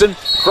 Johnson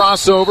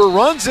crossover,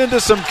 runs into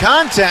some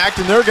contact,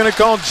 and they're going to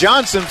call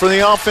Johnson for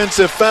the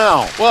offensive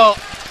foul. Well,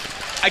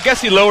 I guess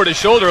he lowered his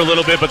shoulder a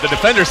little bit, but the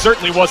defender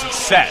certainly wasn't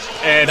set.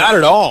 And not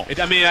at all.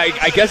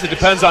 I guess it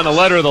depends on the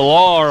letter of the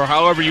law or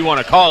however you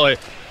want to call it.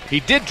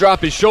 He did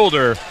drop his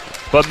shoulder,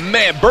 but,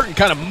 man, Burton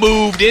kind of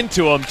moved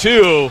into him,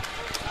 too.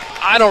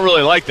 I don't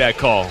really like that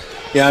call.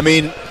 Yeah, I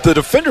mean, the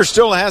defender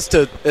still has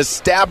to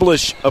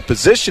establish a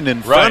position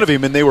in front of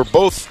him, and they were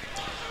both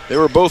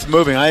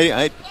moving.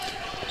 I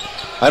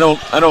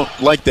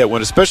don't like that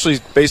one, especially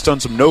based on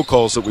some no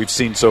calls that we've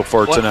seen so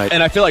far tonight.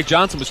 And I feel like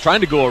Johnson was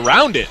trying to go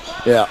around it.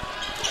 Yeah.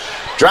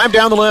 Drive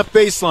down the left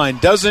baseline,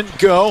 doesn't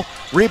go.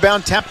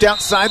 Rebound tapped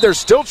outside. They're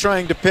still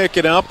trying to pick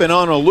it up, and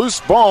on a loose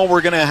ball,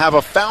 we're going to have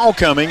a foul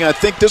coming. I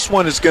think this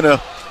one is going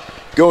to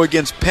go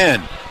against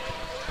Penn.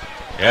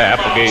 Yeah,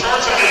 Applegate.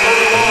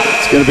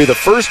 It's going to be the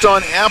first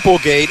on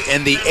Applegate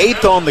and the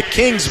 8th on the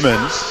Kingsmen.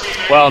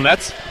 Well, and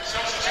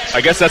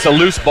I guess that's a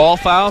loose ball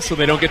foul, so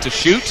they don't get to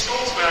shoot.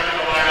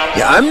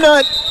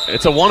 Yeah,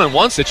 It's a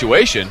 1-on-1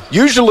 situation.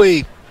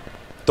 Usually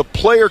the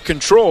player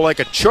control, like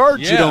a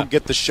charge, you don't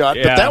get the shot,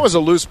 but that was a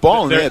loose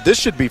ball, and this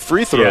should be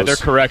free throws. Yeah, they're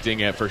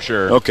correcting it for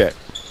sure. Okay.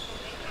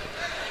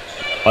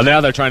 Well,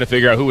 now they're trying to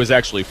figure out who was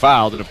actually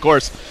fouled, and of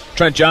course,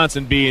 Trent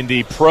Johnson, being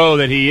the pro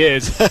that he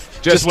is,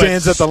 just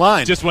stands at the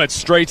line. Just went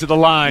straight to the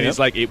line. He's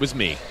like, it was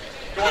me.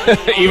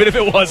 Even if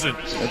it wasn't.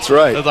 That's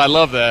right. I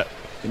love that.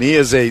 And he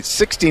is a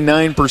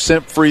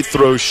 69% free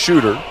throw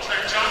shooter.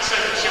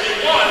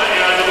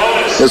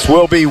 This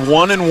will be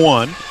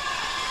 1-and-1.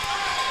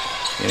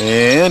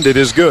 And it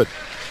is good.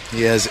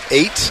 He has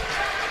 8.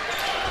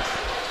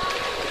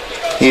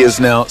 He is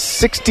now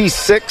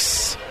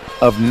 66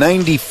 of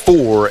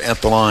 94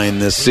 at the line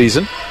this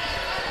season.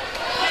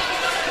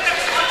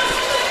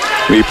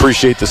 We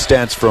appreciate the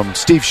stats from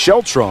Steve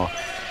Sheltraw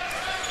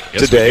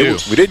today.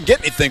 We didn't get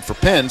anything for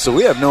Penn, so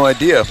we have no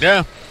idea.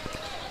 Yeah.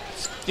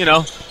 You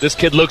know, this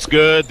kid looks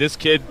good. This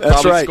kid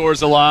probably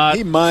scores a lot.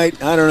 He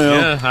might. I don't know.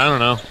 Yeah, I don't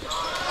know.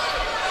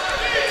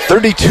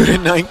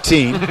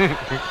 32-19.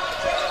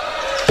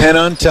 Penn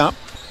on top.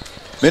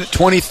 Minute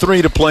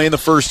 23 to play in the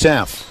first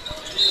half.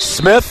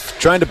 Smith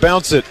trying to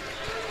bounce it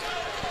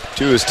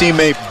to his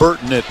teammate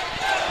Burton. It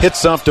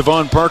hits off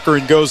Devon Parker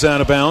and goes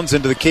out of bounds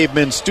into the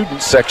Cavemen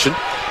student section.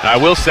 I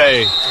will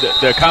say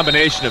the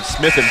combination of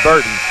Smith and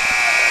Burton,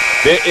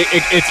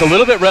 it's a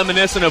little bit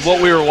reminiscent of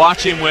what we were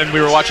watching when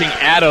we were watching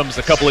Adams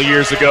a couple of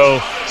years ago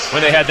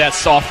when they had that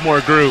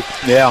sophomore group.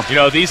 Yeah. You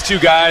know, these two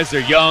guys,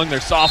 they're young,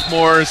 they're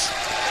sophomores.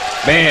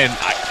 Man,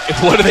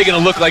 what are they going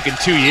to look like in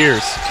 2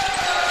 years?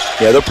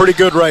 Yeah, they're pretty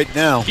good right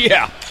now.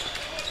 Yeah.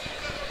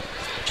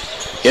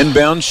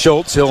 Inbound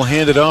Schultz. He'll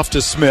hand it off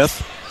to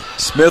Smith.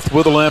 Smith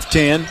with a left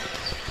hand.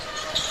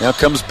 Now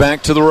comes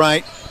back to the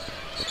right.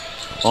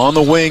 On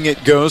the wing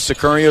it goes.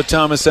 Sicario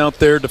Thomas out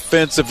there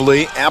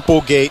defensively.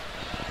 Applegate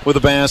with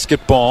a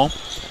basketball.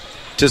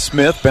 to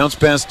Smith. Bounce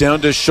pass down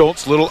to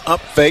Schultz. Little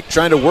up fake,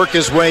 trying to work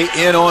his way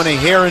in on a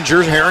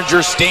Herringer.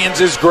 Herringer stands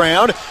his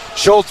ground.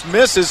 Schultz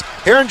misses.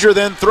 Herringer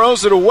then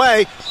throws it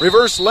away.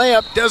 Reverse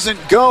layup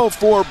doesn't go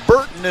for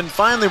Burton. And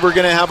finally we're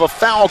going to have a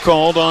foul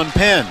called on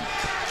Penn.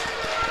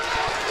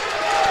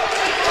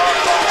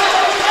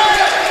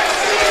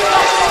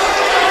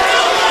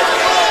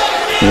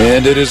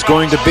 And it is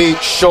going to be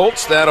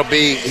Schultz. That'll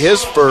be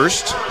his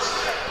first.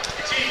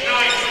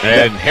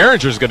 And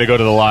Herringer's going to go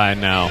to the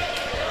line now.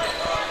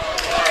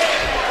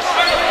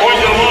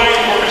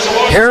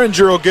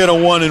 Herringer will get a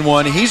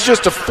 1-and-1. He's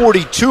just a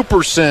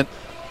 42%,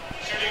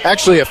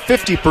 actually a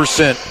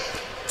 50%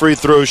 free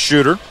throw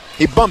shooter.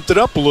 He bumped it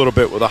up a little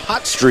bit with a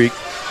hot streak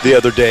the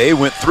other day. He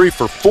went 3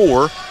 for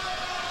 4.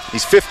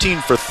 He's 15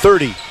 for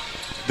 30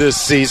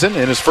 this season,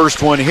 and his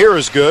first one here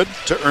is good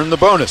to earn the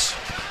bonus.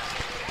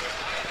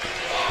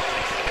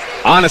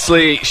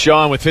 Honestly,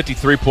 Sean, with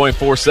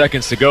 53.4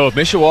 seconds to go, if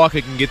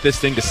Mishawaka can get this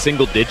thing to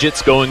single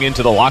digits going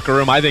into the locker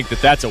room, I think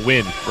that's a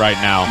win right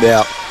now.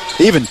 Yeah,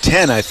 even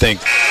 10, I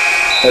think,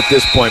 at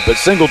this point. But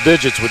single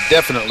digits would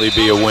definitely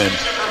be a win.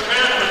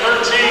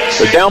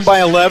 They're down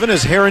by 11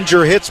 as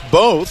Herringer hits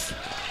both.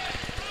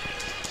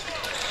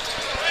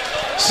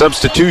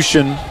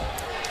 Substitution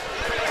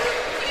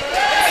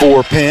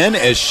for Penn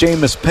as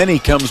Seamus Penny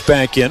comes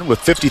back in with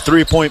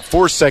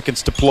 53.4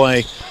 seconds to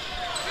play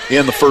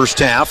in the first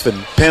half,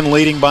 and Penn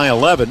leading by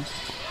 11.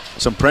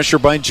 Some pressure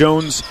by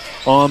Jones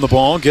on the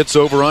ball. Gets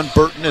over on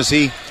Burton as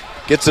he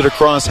gets it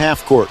across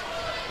half court.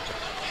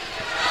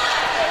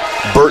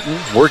 Burton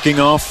working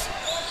off,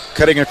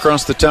 cutting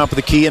across the top of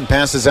the key and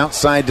passes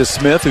outside to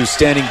Smith, who's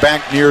standing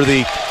back near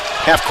the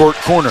half court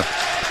corner.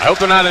 I hope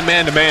they're not in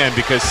man-to-man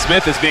because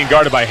Smith is being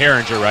guarded by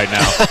Herringer right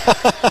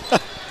now.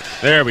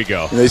 There we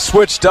go. They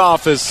switched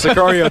off as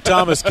Sicario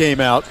Thomas came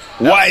out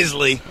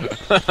wisely.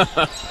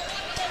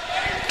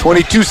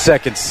 22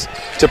 seconds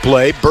to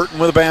play. Burton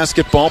with a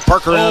basketball.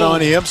 Parker out on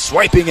him,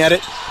 swiping at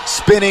it.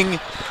 Spinning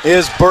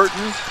is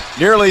Burton.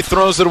 Nearly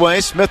throws it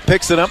away. Smith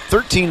picks it up.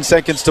 13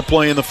 seconds to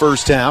play in the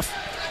first half.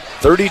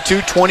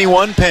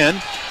 32-21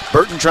 Penn.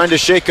 Burton trying to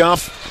shake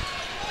off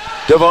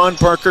Devon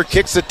Parker.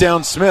 Kicks it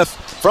down. Smith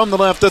from the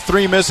left. The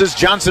three misses.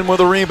 Johnson with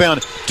a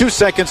rebound. 2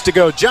 seconds to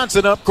go.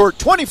 Johnson up court.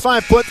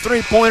 25-foot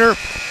three-pointer.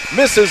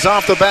 Misses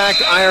off the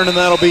back iron, and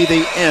that'll be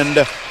the end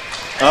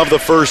of the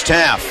first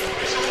half.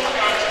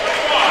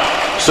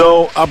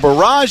 So a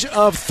barrage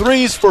of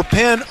threes for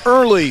Penn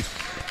early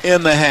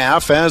in the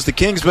half as the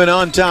Kingsmen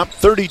on top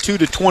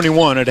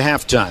 32-21 at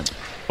halftime.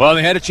 Well,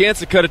 they had a chance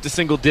to cut it to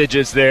single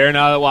digits there.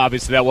 Now, well,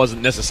 obviously that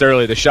wasn't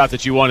necessarily the shot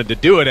that you wanted to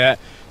do it at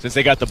since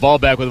they got the ball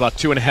back with about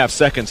 2.5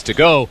 seconds to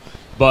go.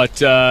 But,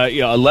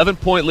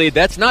 11-point lead,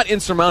 that's not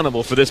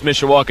insurmountable for this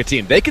Mishawaka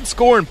team. They can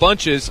score in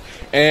bunches,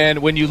 and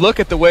when you look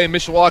at the way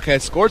Mishawaka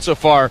has scored so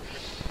far,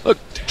 look,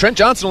 Trent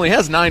Johnson only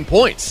has 9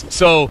 points.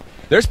 So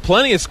there's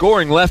plenty of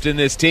scoring left in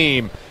this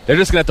team. They're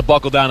just going to have to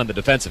buckle down on the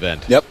defensive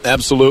end. Yep,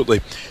 absolutely.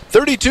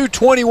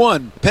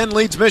 32-21. Penn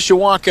leads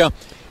Mishawaka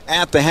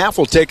at the half.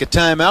 We'll take a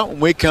timeout when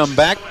we come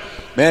back.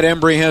 Matt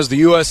Embry has the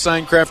U.S.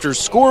 Signcrafters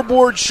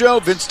scoreboard show.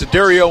 Vince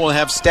DeDario will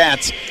have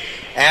stats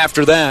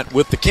after that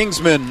with the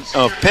Kingsmen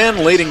of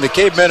Penn leading the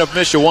Cavemen of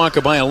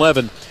Mishawaka by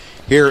 11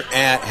 here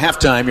at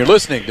halftime. You're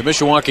listening to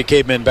Mishawaka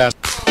Cavemen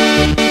Basketball.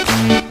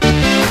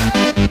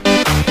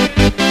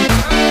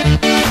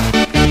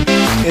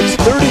 It's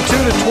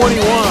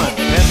 32-21.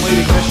 Penn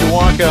leading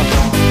Mishawaka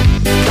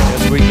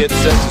as we get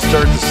set to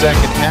start the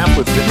second half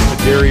with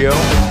Vince DeDario,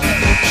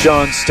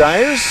 Sean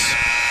Stiers.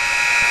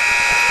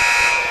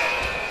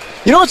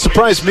 You know what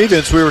surprised me,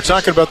 Vince? We were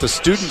talking about the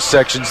student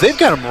sections. They've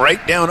got them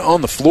right down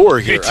on the floor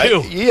here. Me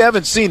too. You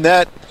haven't seen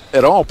that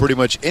at all pretty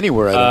much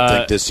anywhere, I don't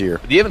think, this year.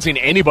 You haven't seen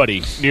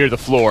anybody near the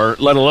floor,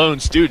 let alone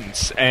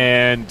students.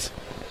 And,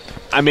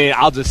 I mean,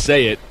 I'll just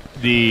say it.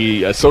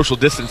 The social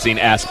distancing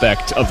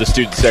aspect of the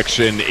student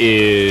section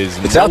is...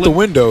 It's out the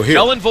window here.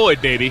 Null and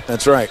void, baby.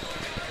 That's right.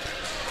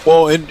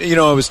 Well, and,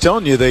 I was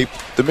telling you, the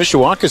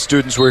Mishawaka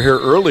students were here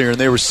earlier, and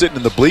they were sitting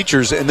in the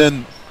bleachers, and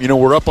then,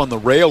 we're up on the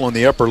rail on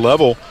the upper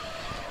level,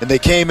 and they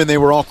came and they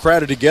were all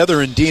crowded together,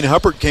 and Dean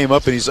Huppert came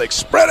up, and he's like,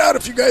 spread out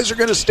if you guys are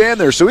going to stand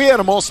there. So he had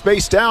them all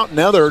spaced out, and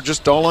now they're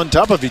just all on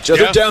top of each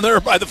other down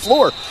there by the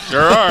floor.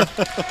 Sure are.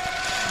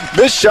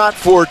 Missed shot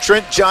for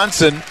Trent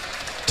Johnson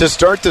to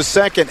start the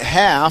second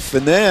half,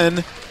 and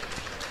then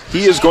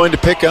he is going to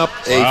pick up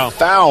a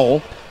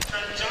foul,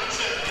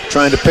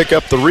 trying to pick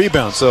up the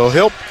rebound. So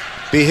he'll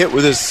be hit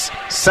with his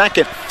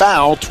second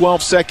foul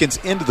 12 seconds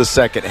into the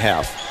second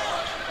half.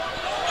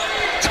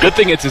 It's a good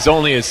thing it's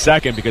only his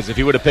second, because if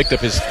he would have picked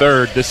up his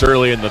third this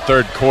early in the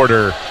third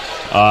quarter,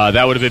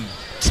 that would have been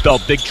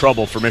spelled big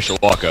trouble for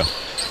Mishawaka.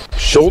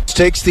 Schultz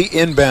takes the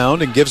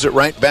inbound and gives it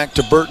right back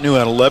to Burton, who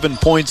had 11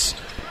 points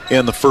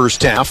in the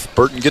first half.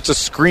 Burton gets a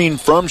screen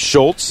from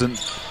Schultz and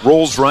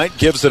rolls right,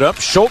 gives it up.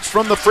 Schultz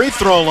from the free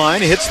throw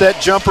line hits that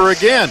jumper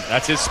again.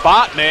 That's his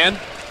spot, man.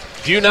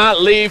 Do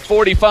not leave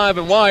 45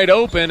 and wide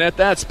open at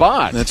that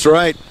spot. That's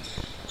right.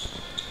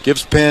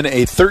 gives Penn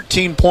a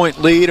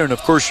 13-point lead. And,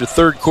 of course, your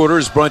third quarter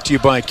is brought to you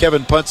by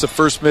Kevin Putz of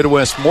First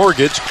Midwest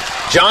Mortgage.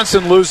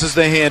 Johnson loses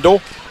the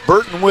handle.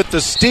 Burton with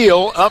the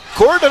steal. Up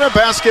court and a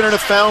basket and a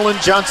foul,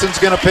 and Johnson's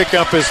going to pick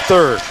up his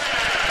third.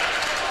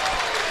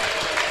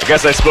 I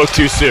guess I spoke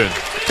too soon.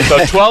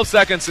 So 12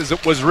 seconds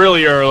was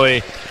really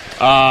early.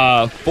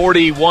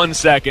 41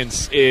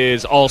 seconds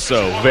is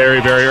also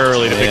very, very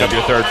early to pick up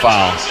your third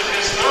foul.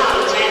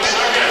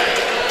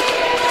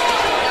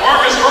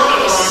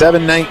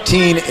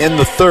 7:19 in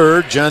the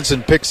third.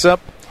 Johnson picks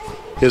up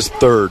his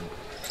third.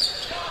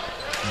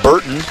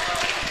 Burton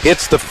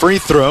hits the free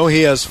throw.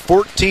 He has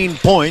 14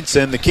 points,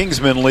 and the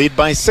Kingsmen lead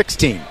by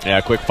 16. Yeah,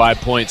 a quick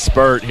 5-point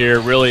spurt here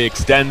really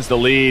extends the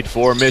lead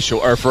for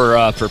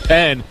for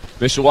Penn.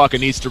 Mishawaka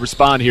needs to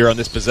respond here on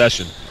this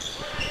possession.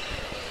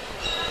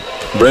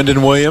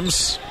 Brendan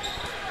Williams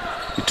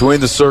between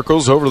the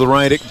circles. Over to the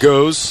right it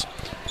goes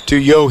to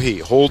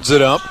Yohe. Holds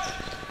it up.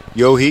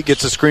 Yohe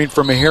gets a screen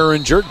from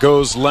Herringer.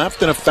 Goes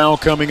left, and a foul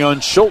coming on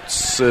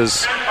Schultz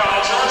as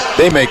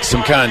they make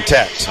some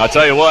contact. I'll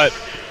tell you what.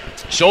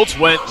 Schultz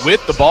went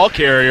with the ball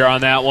carrier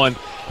on that one.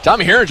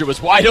 Tommy Herringer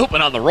was wide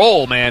open on the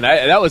roll, man.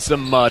 That was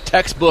some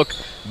textbook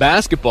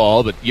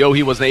basketball, but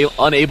Yohe was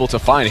unable to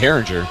find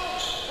Herringer.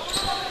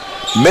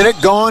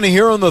 Minute gone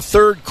here in the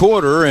third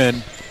quarter,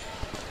 and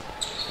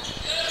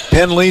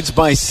Penn leads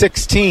by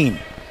 16.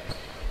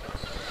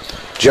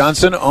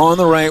 Johnson on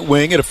the right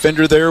wing, a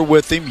defender there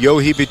with him.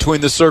 Yohe between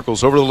the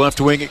circles. Over the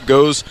left wing it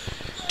goes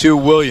to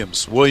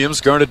Williams.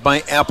 Williams guarded by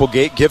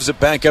Applegate, gives it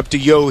back up to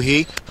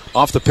Yohe.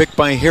 Off the pick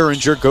by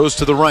Herringer, goes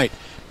to the right.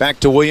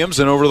 Back to Williams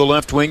and over the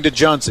left wing to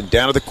Johnson.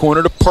 Down to the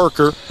corner to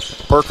Parker.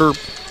 Parker,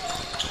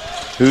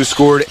 who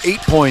scored 8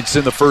 points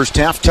in the first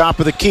half. Top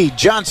of the key.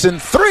 Johnson,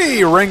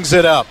 3, rings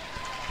it up.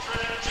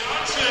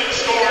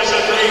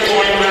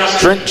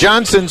 Trent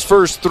Johnson's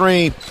first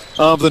 3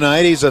 of the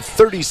night. He's a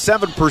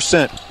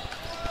 37%,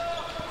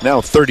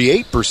 now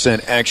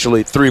 38%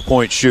 actually,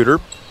 three-point shooter.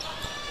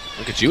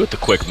 Look at you with the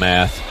quick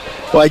math.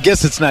 Well, I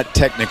guess it's not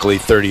technically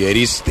 38.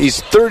 He's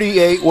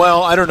 38.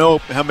 Well, I don't know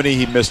how many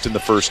he missed in the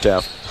first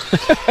half.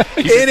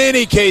 In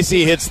any case,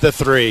 he hits the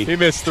 3. He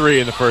missed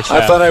 3 in the first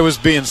half. I thought I was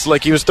being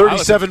slick. He was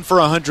 37 for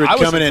 100 coming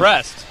in. I was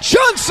impressed.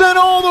 Johnson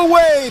all the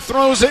way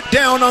throws it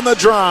down on the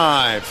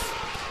drive.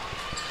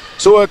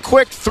 So a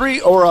quick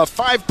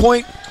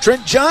 5-point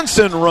Trent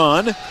Johnson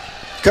run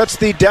cuts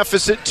the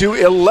deficit to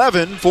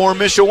 11 for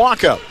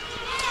Mishawaka.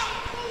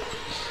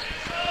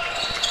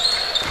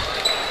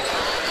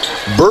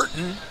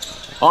 Burton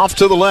off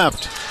to the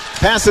left.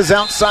 Passes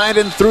outside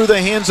and through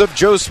the hands of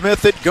Joe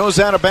Smith. It goes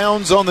out of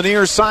bounds on the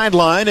near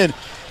sideline. And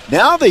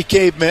now the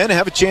Cavemen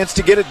have a chance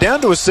to get it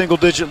down to a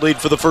single-digit lead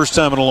for the first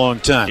time in a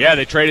long time. Yeah,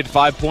 they traded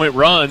 5-point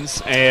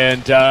runs,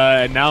 and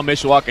now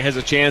Mishawaka has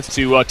a chance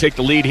to take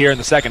the lead here in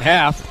the second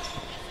half.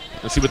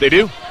 Let's see what they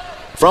do.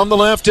 From the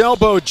left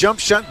elbow, jump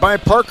shot by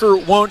Parker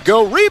won't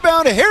go.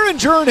 Rebound to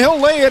Herringer, and he'll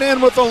lay it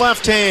in with the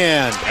left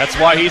hand. That's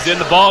why he's in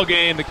the ball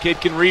game. The kid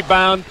can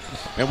rebound.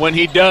 And when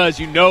he does,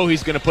 you know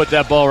he's going to put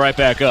that ball right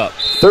back up.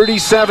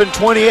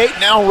 37-28.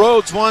 Now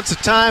Rhodes wants a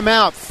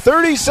timeout.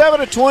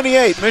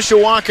 37-28.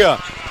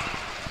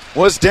 Mishawaka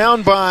was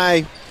down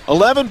by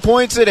 11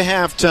 points at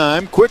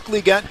halftime.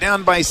 Quickly got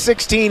down by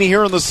 16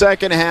 here in the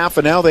second half.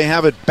 And now they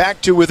have it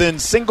back to within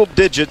single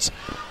digits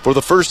for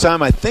the first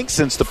time, I think,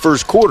 since the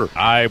first quarter.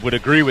 I would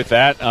agree with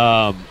that.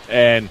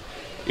 And,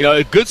 you know,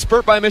 a good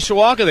spurt by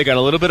Mishawaka. They got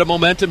a little bit of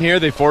momentum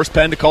here. They forced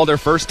Penn to call their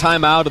first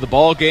timeout of the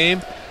ball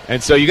game.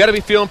 And so you got to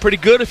be feeling pretty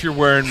good if you're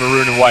wearing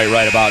maroon and white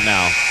right about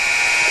now.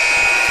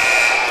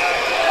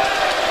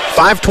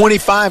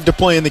 5:25 to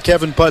play in the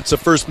Kevin Putz of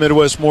First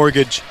Midwest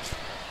Mortgage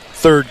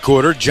third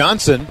quarter.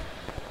 Johnson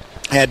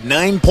had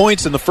 9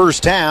 points in the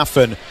first half,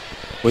 and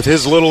with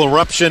his little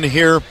eruption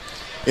here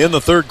in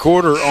the third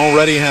quarter,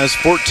 already has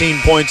 14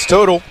 points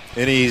total,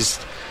 and he's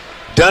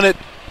done it.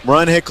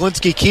 Ron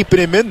Heklinski keeping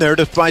him in there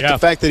despite the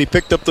fact that he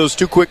picked up those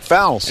 2 quick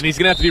fouls. And he's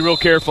going to have to be real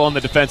careful on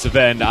the defensive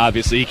end,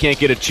 obviously. He can't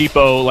get a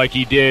cheapo like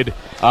he did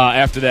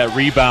after that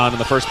rebound in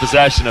the first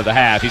possession of the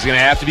half. He's going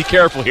to have to be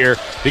careful here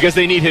because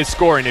they need his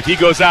scoring. If he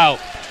goes out,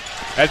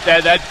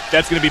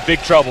 that's going to be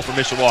big trouble for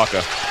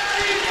Mishawaka.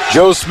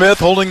 Joe Smith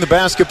holding the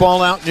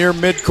basketball out near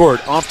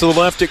midcourt. Off to the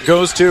left it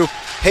goes to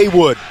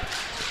Haywood,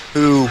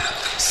 who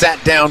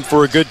sat down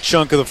for a good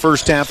chunk of the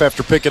first half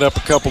after picking up a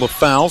couple of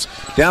fouls.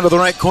 Down to the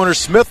right corner,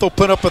 Smith will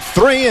put up a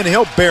 3, and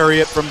he'll bury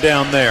it from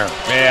down there.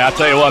 Man, I'll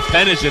tell you what,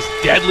 Penn is just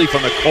deadly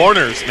from the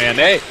corners, man.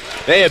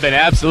 They have been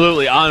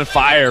absolutely on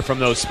fire from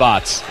those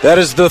spots. That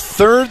is the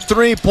third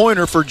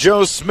three-pointer for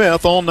Joe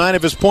Smith. All 9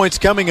 of his points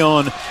coming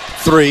on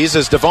threes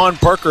as Devon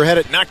Parker had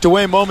it knocked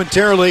away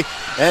momentarily.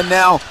 And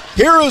now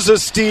here is a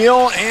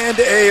steal and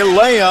a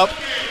layup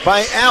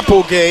by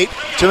Applegate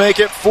to make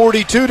it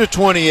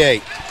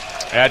 42-28.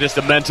 Yeah, just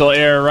a mental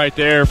error right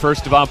there.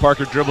 First, Devon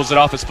Parker dribbles it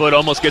off his foot,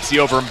 almost gets the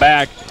over and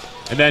back,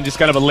 and then just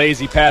kind of a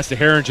lazy pass to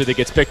Herringer that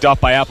gets picked off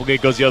by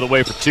Applegate, goes the other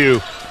way for 2.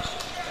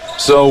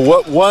 So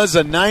what was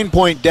a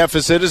 9-point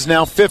deficit is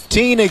now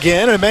 15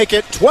 again, and make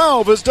it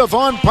 12 as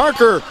Devon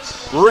Parker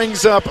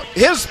rings up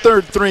his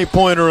third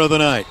three-pointer of the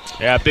night.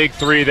 Yeah, big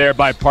three there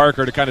by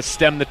Parker to kind of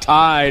stem the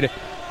tide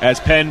as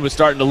Penn was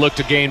starting to look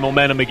to gain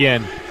momentum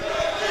again.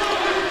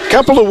 A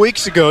couple of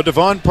weeks ago,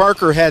 Devon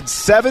Parker had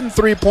 7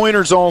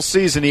 three-pointers all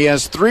season. He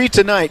has 3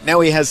 tonight.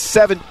 Now he has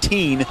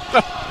 17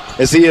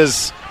 as he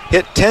has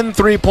hit 10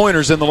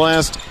 three-pointers in the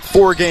last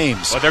 4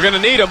 games. Well, they're going to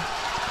need him.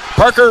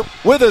 Parker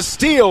with a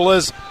steal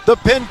as the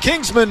Penn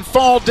Kingsmen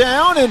fall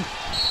down, and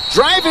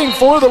driving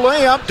for the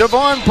layup,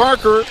 Devon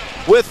Parker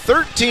with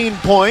 13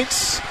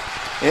 points.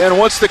 And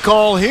what's the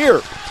call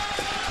here?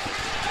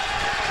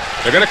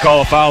 They're going to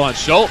call a foul on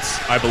Schultz,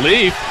 I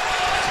believe.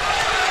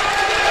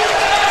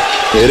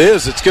 It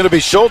is. It's going to be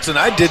Schultz, and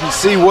I didn't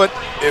see what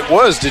it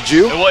was. Did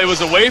you? Well, it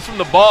was away from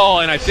the ball,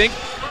 and I think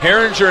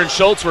Herringer and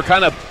Schultz were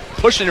kind of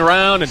pushing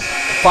around and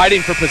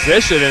fighting for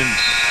position, and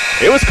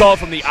it was called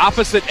from the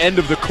opposite end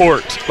of the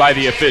court by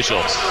the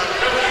officials.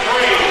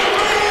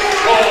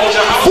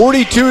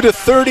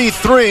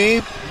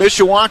 42-33.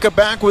 Mishawaka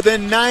back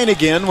within 9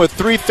 again with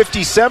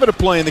 3:57 to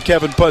play in the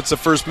Kevin Putz of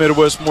First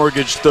Midwest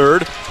Mortgage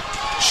third.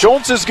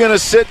 Schultz is going to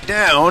sit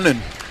down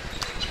and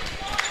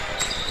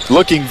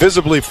looking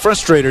visibly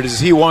frustrated as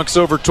he walks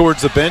over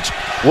towards the bench.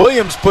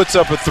 Williams puts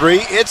up a 3.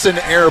 It's an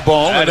air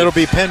ball, and it'll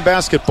be Penn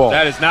basketball.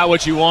 That is not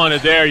what you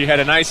wanted there. You had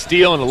a nice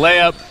steal and a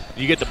layup.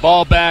 You get the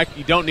ball back.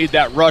 You don't need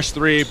that rush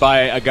 3 by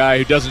a guy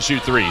who doesn't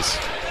shoot threes.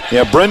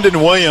 Yeah,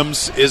 Brendan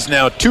Williams is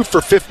now 2 for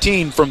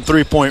 15 from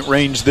three-point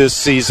range this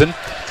season.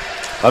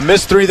 A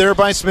missed 3 there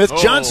by Smith.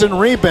 Johnson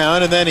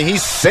rebound, and then he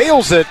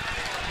sails it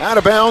out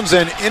of bounds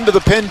and into the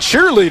Penn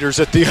cheerleaders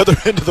at the other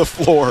end of the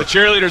floor. The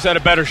cheerleaders had a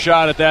better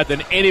shot at that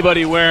than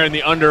anybody wearing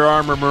the Under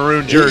Armour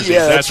maroon jerseys.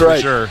 Yeah, that's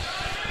right. for sure.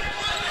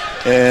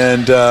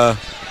 And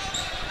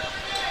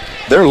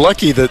they're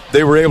lucky that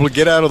they were able to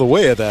get out of the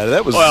way of that.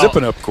 That was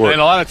zipping up court.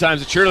 And a lot of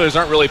times the cheerleaders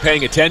aren't really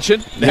paying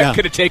attention. That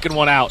could have taken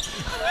one out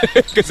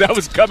because that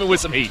was coming with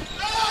some heat.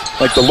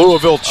 Like the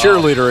Louisville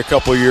cheerleader a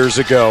couple years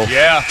ago.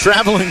 Yeah.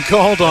 Traveling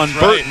called on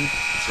Burton.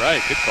 That's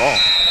right. Good call.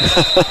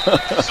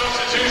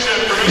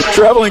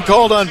 Traveling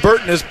called on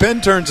Burton as Penn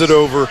turns it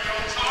over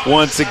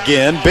once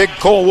again. Big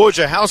Cole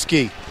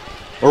Wojciechowski,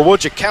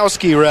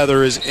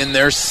 rather, is in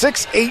there.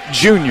 6'8"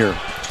 junior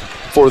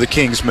for the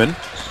Kingsmen.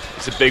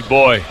 He's a big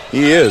boy.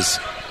 He is.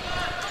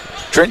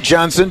 Trent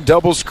Johnson,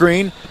 double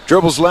screen,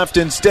 dribbles left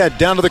instead.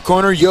 Down to the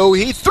corner,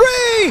 Yohe,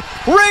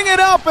 3! Ring it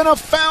up, and a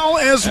foul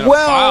as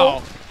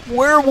well.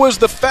 Where was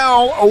the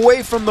foul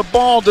away from the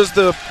ball? Does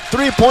the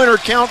three-pointer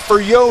count for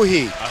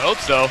Yohe? I hope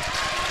so.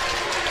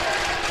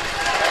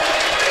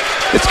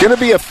 It's going to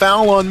be a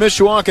foul on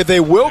Mishawaka. They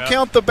will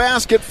count the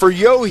basket for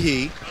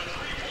Yohe.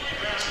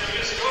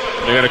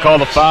 They're going to call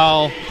the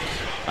foul,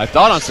 I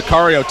thought, on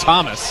Sicario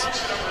Thomas.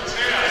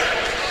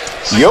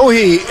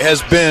 Yohe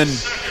has been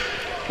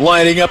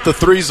lining up the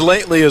threes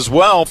lately as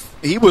well.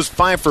 He was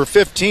 5 for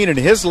 15 in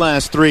his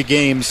last 3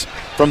 games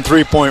from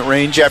three-point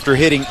range after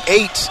hitting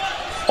 8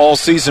 all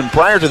season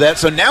prior to that.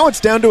 So now it's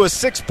down to a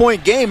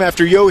 6-point game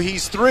after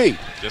Yohe's 3.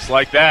 Just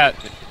like that.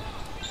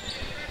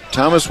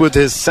 Thomas with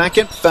his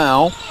second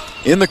foul.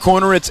 In the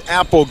corner, it's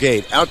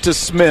Applegate. Out to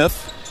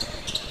Smith.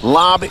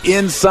 Lob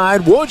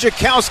inside.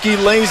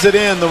 Wojciechowski lays it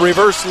in. The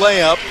reverse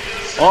layup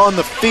on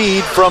the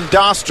feed from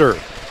Doster.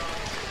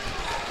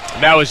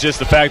 And that was just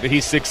the fact that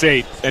he's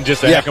 6'8" and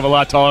just a heck of a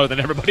lot taller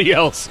than everybody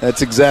else.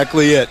 That's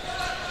exactly it.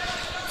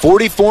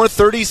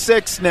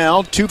 44-36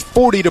 now.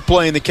 2:40 to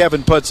play in the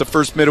Kevin Putz of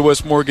First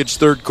Midwest Mortgage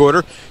third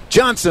quarter.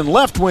 Johnson,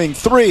 left wing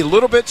 3. A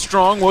little bit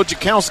strong.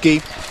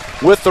 Wojciechowski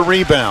with the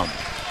rebound.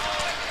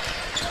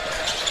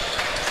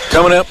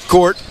 Coming up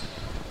court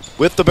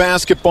with the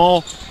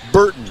basketball,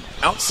 Burton.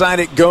 Outside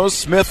it goes.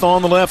 Smith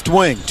on the left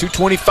wing.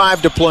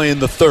 2:25 to play in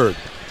the third.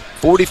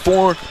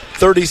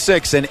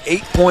 44-36, an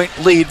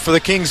 8-point lead for the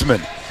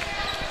Kingsmen.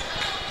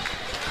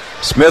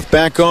 Smith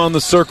back on the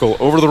circle.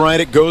 Over to the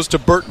right it goes to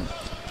Burton.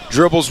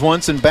 Dribbles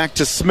once and back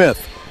to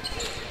Smith.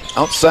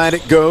 Outside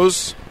it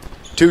goes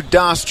to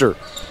Doster.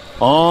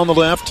 On the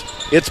left,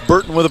 it's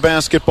Burton with a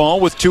basketball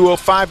with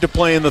 2:05 to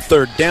play in the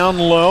third. Down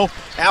low,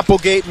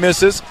 Applegate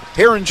misses.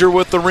 Herringer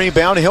with the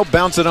rebound. He'll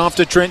bounce it off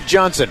to Trent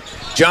Johnson.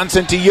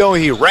 Johnson to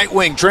Yohe, right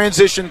wing,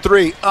 transition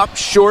 3, up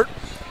short.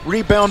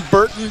 Rebound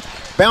Burton.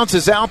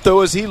 Bounces out,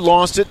 though, as he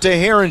lost it to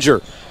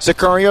Herringer.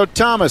 Sicario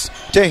Thomas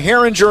to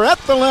Herringer at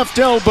the left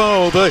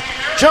elbow. The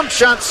jump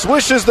shot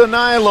swishes the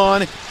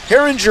nylon.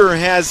 Herringer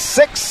has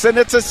 6, and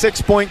it's a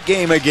 6-point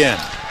game again.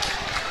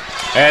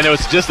 And it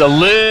was just a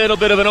little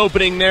bit of an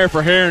opening there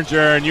for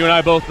Herringer, and you and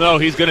I both know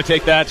he's going to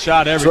take that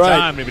shot every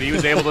time, but he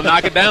was able to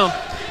knock it down.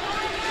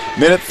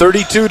 Minute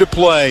 32 to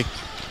play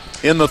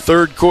in the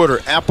third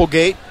quarter.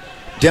 Applegate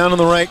down in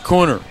the right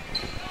corner.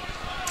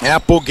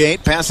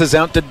 Applegate passes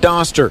out to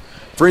Doster.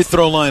 Free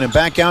throw line and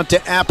back out to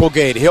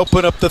Applegate. He'll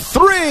put up the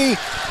 3,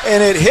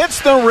 and it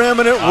hits the rim,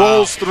 and it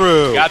rolls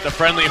through. Got the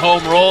friendly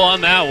home roll on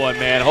that one,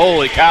 man.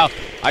 Holy cow.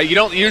 You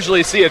don't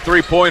usually see a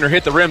three-pointer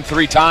hit the rim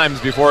 3 times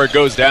before it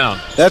goes down.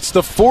 That's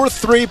the 4th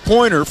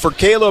three-pointer for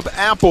Caleb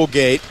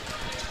Applegate.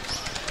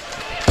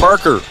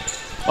 Parker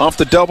off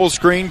the double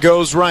screen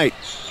goes right.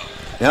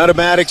 Now to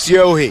Maddox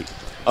Yohe.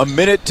 A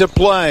minute to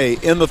play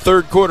in the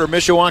third quarter.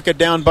 Mishawaka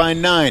down by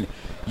 9.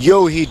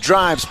 Yohe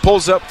drives,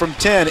 pulls up from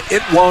 10.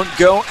 It won't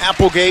go.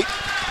 Applegate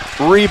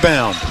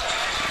rebound.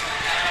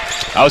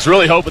 I was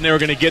really hoping they were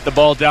going to get the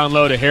ball down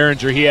low to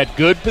Herringer. He had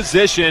good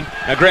position.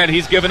 Now, granted,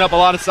 he's given up a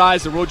lot of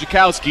size to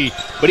Wojciechowski,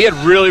 but he had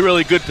really,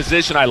 really good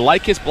position. I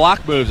like his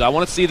block moves. I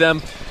want to see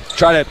them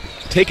try to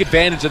take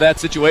advantage of that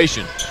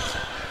situation.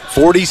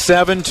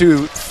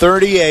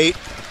 47-38.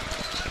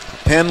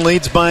 Penn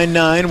leads by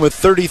 9 with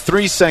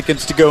 33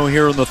 seconds to go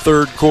here in the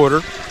third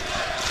quarter.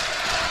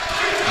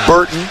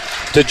 Burton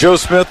to Joe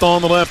Smith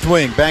on the left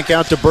wing. Back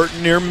out to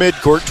Burton near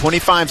midcourt.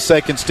 25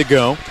 seconds to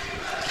go.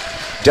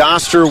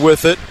 Doster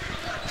with it.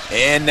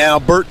 And now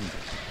Burton.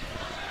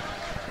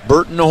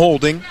 Burton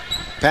holding.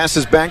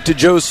 Passes back to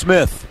Joe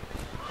Smith.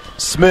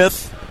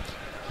 Smith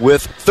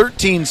with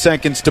 13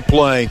 seconds to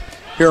play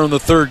here in the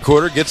third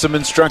quarter. Gets some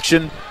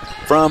instruction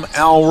from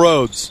Al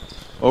Rhodes.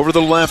 Over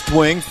the left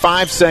wing.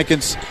 5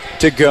 seconds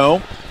to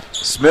go.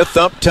 Smith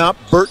up top.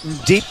 Burton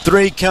deep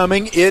three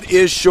coming. It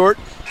is short.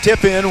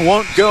 Tip in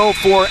won't go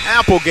for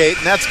Applegate.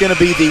 And that's going to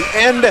be the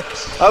end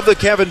of the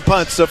Kevin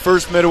Punts of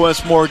First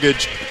Midwest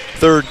Mortgage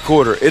third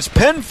quarter. It's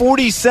Penn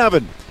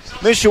 47.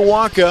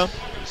 Mishawaka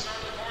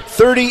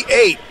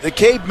 38. The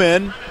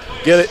Cavemen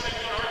get it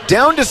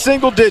down to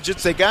single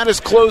digits. They got as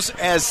close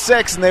as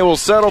 6, and they will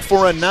settle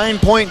for a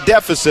 9-point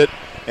deficit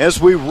as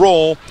we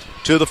roll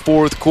to the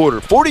fourth quarter.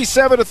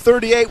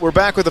 47-38. We're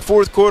back with the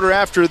fourth quarter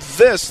after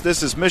this.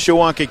 This is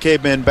Mishawaka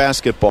Cavemen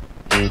basketball.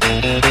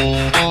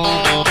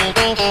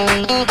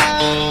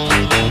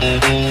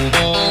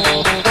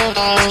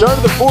 Start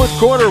of the fourth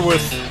quarter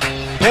with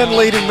Penn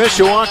leading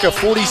Mishawaka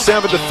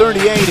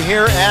 47-38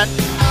 here at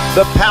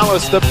the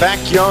Palace, the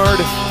backyard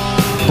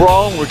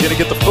brawl. We're going to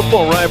get the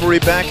football rivalry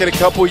back in a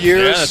couple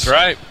years. Yeah, that's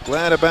right.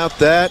 Glad about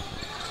that.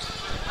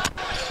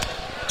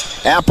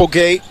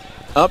 Applegate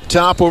up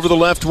top over the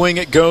left wing.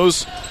 It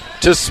goes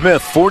to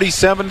Smith.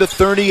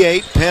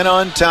 47-38. Penn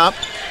on top.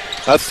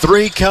 A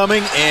three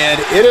coming, and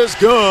it is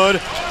good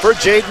for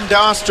Jaden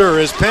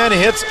Doster as Penn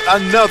hits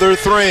another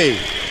three.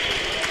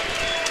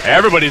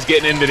 Everybody's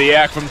getting into the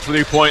act from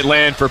three-point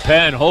land for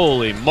Penn.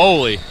 Holy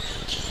moly.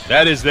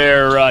 That is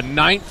their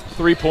ninth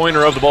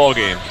three-pointer of the ball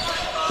game.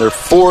 Their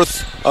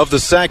fourth of the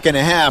second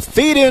half.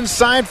 Feed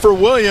inside for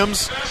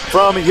Williams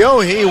from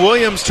Yohe.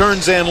 Williams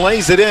turns and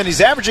lays it in.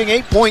 He's averaging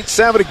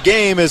 8.7 a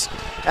game. His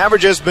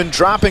average has been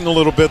dropping a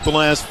little bit the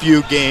last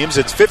few games.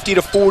 It's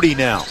 50-40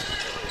 now.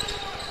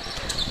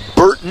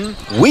 Burton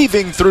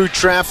weaving through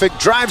traffic,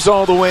 drives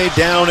all the way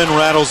down and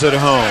rattles it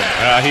home.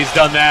 He's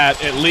done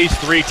that at least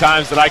 3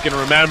 times that I can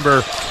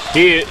remember.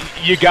 You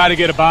got to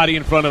get a body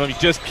in front of him. You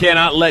just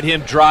cannot let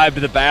him drive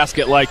to the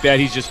basket like that.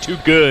 He's just too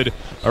good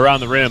around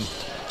the rim.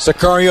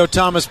 Sicario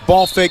Thomas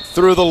ball fake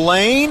through the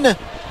lane.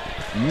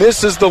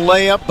 Misses the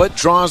layup but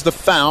draws the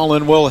foul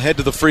and will head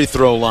to the free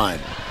throw line.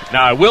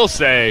 Now, I will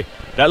say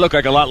that looked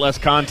like a lot less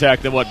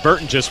contact than what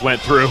Burton just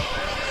went through.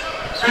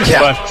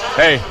 Yeah. But,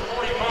 hey,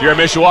 if you're a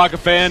Mishawaka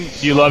fan,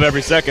 you love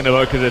every second of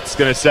it because it's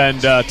going to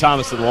send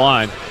Thomas to the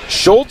line.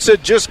 Schultz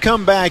had just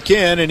come back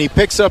in, and he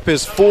picks up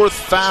his 4th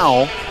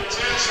foul.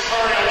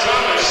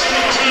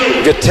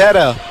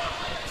 Gatetta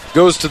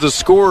goes to the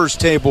scorer's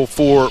table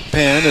for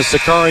Penn as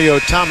Sicario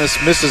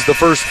Thomas misses the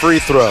first free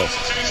throw.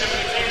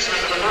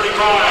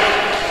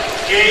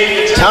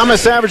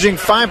 Thomas averaging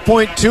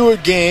 5.2 a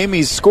game.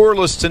 He's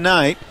scoreless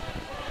tonight.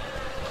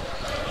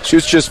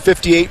 Shoots just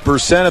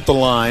 58% at the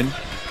line.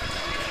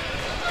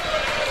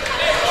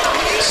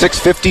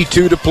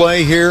 6:52 to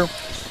play here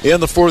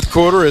in the fourth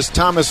quarter as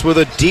Thomas with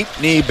a deep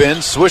knee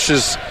bend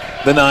swishes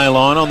the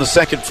nylon on the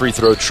second free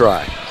throw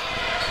try.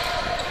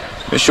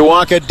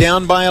 Mishawaka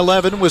down by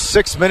 11 with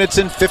 6 minutes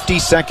and 50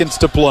 seconds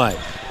to play.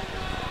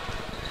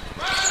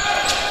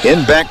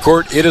 In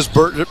backcourt, it is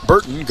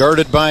Burton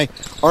guarded by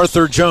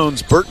Arthur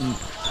Jones. Burton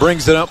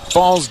brings it up,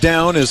 falls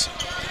down as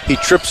he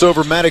trips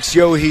over Maddox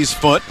Yohe's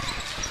foot.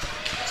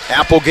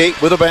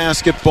 Applegate with a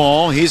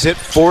basketball. He's hit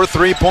 4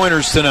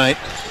 3-pointers tonight.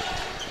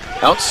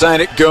 Outside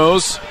it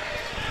goes.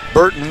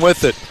 Burton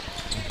with it.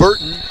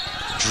 Burton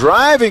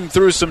driving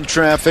through some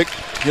traffic.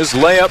 His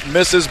layup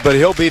misses, but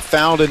he'll be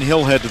fouled and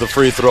he'll head to the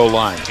free throw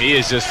line. He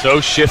is just so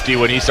shifty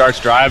when he starts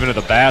driving to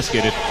the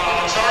basket.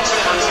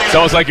 It's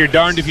almost like you're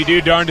darned if you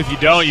do, darned if you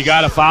don't. You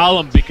got to foul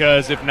him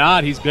because if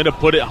not, he's going to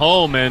put it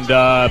home. And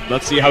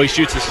let's see how he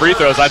shoots his free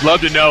throws. I'd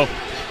love to know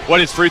what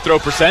his free throw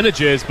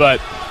percentage is,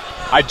 but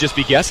I'd just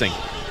be guessing.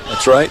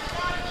 That's right.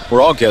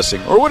 We're all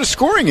guessing. Or what his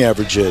scoring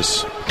average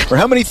is. Or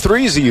how many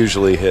threes he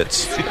usually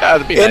hits. Yeah,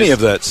 that'd be Any nice. of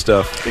that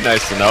stuff. It'd be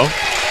nice to know.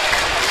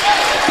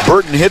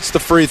 Burton hits the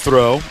free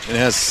throw and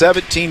has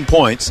 17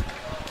 points.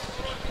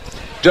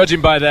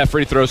 Judging by that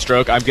free throw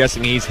stroke, I'm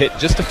guessing he's hit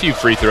just a few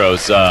free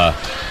throws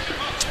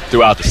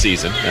throughout the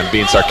season. I'm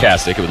being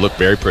sarcastic. It would look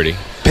very pretty.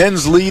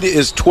 Penn's lead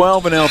is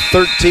 12 and now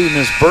 13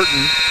 as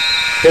Burton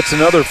hits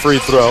another free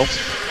throw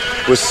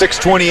with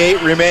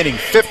 6:28 remaining.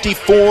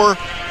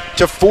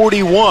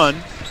 54-41.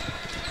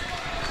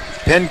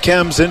 Penn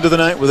comes into the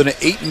night with an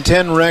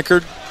 8-10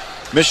 record,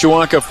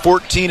 Mishawaka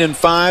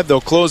 14-5.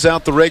 They'll close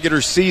out the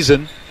regular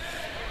season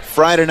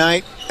Friday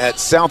night at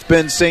South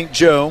Bend St.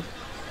 Joe.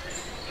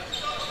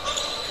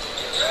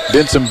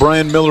 Vince and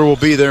Brian Miller will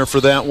be there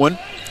for that one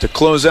to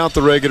close out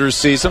the regular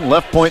season.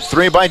 Left point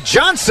three by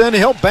Johnson.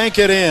 He'll bank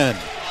it in.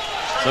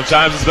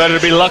 Sometimes it's better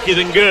to be lucky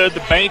than good.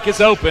 The bank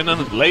is open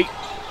late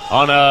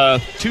on a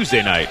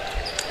Tuesday night.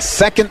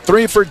 Second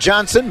three for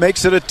Johnson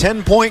makes it a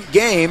 10-point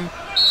game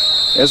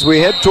as we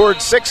head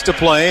towards 6 to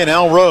play, and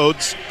Al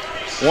Rhodes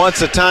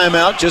wants a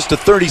timeout, just a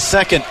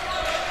 30-second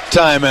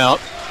timeout.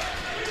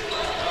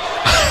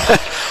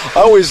 I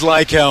always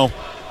like how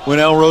when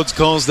Al Rhodes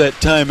calls that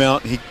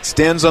timeout, he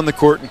stands on the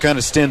court and kind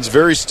of stands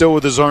very still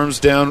with his arms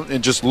down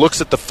and just looks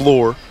at the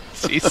floor.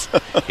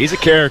 He's a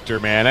character,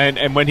 man.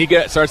 And when he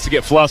starts to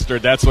get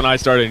flustered, that's when I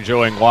started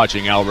enjoying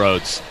watching Al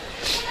Rhodes.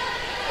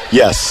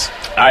 Yes.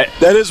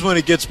 That is when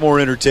it gets more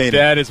entertaining.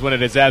 That is when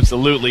it is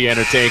absolutely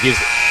entertaining.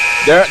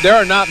 There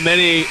are not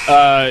many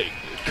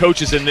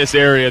coaches in this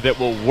area that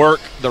will work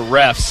the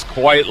refs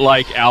quite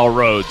like Al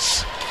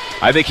Rhodes.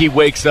 I think he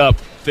wakes up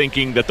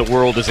thinking that the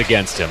world is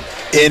against him.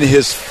 In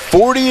his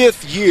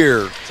 40th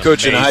year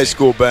coaching high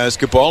school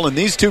basketball, and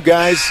these two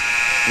guys,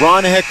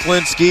 Ron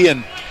Heklinski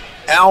and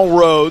Al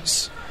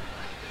Rhodes,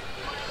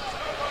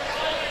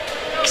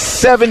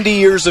 70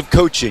 years of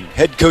coaching,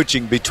 head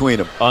coaching between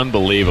them.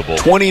 Unbelievable.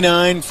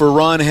 29 for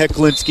Ron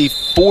Heklinski,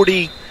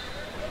 40.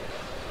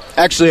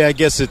 Actually, I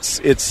guess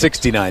it's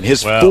 69.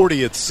 His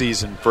 40th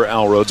season for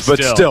Al Rhodes.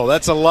 But still,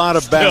 that's a lot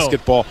of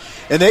basketball.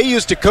 And they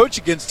used to coach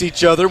against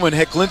each other when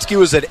Heklinski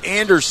was at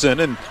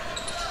Anderson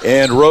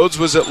and Rhodes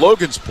was at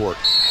Logansport.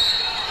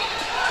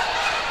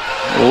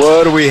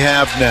 What do we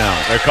have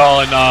now? They're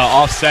calling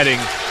offsetting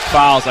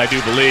fouls, I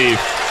do believe.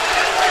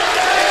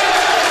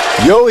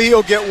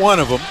 He'll get one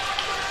of them.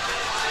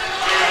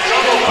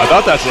 I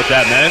thought that's what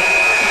that meant.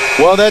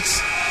 Well,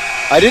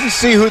 I didn't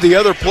see who the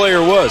other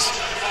player was.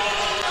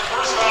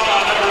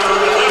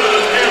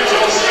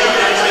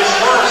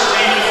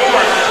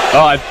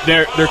 Oh,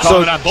 they're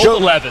calling on both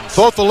 11s.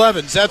 Both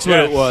 11s, that's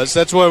what it was.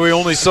 That's why we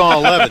only saw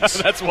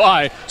 11s. That's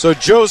why. So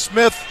Joe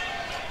Smith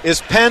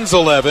is Penn's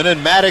 11,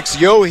 and Maddox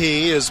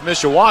Yohe is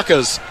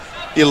Mishawaka's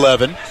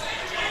 11.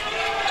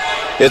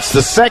 It's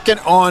the second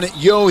on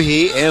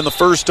Yohe and the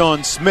first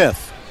on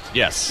Smith.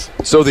 Yes.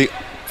 So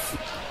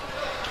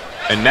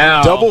and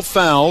now double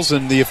fouls,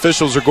 and the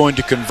officials are going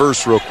to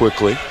converse real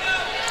quickly.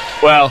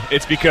 Well,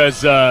 it's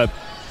because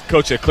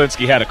Coach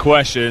Heklinski had a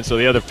question, so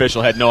the other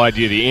official had no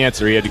idea the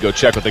answer. He had to go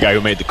check with the guy who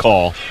made the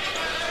call.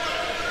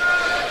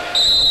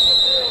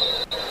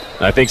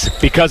 I think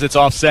because it's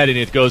offsetting,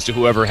 it goes to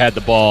whoever had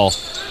the ball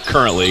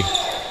currently.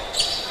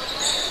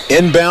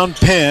 Inbound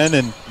Penn,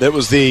 and that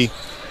was the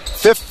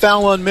fifth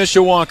foul on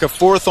Mishawaka,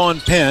 fourth on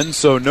Penn,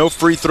 so no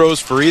free throws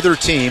for either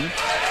team.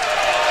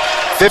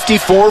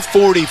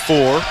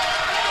 54-44.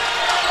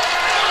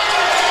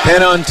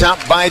 Penn on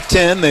top by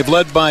 10. They've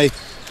led by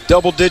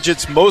double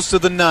digits most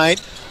of the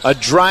night. A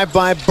drive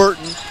by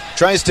Burton.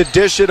 Tries to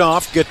dish it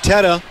off.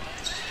 Gatetta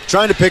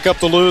trying to pick up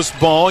the loose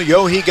ball.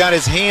 Yohe got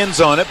his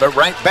hands on it, but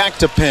right back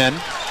to Penn.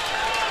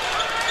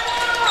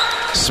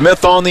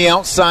 Smith on the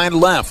outside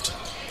left.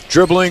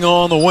 Dribbling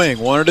on the wing.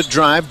 Wanted to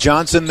drive.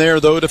 Johnson there,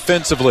 though,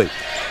 defensively.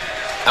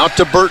 Out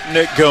to Burton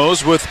it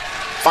goes with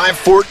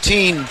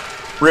 5:14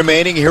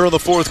 remaining here in the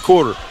fourth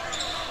quarter.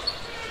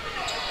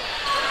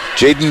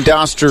 Jaden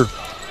Doster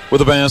with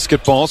a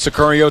basketball.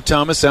 Sicario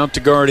Thomas out to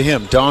guard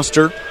him.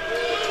 Doster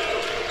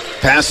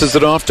passes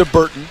it off to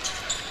Burton.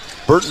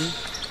 Burton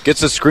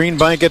gets a screen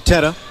by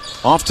Gatetta.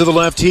 Off to the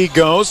left he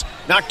goes.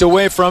 Knocked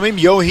away from him.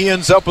 Yohe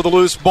ends up with a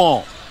loose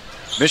ball.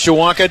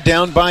 Mishawaka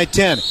down by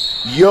 10.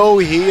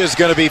 Yohe is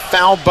going to be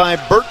fouled by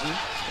Burton,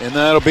 and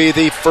that'll be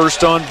the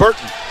first on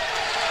Burton.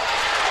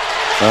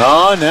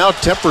 Oh, now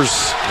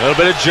tempers. A little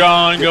bit of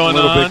John going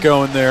on. A little bit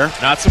going there.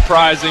 Not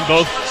surprising.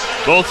 Both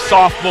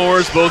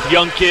sophomores, both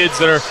young kids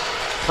that are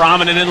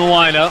prominent in the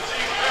lineup.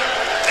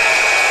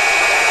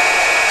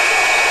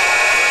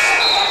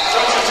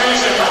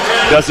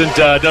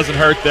 Doesn't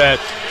hurt that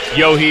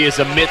Yohe is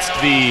amidst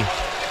the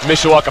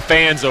Mishawaka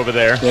fans over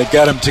there. Yeah,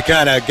 got him to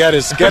kind of got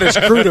his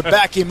crew to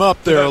back him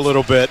up there a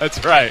little bit.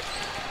 That's right.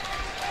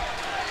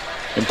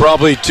 And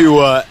probably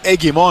to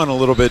egg him on a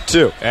little bit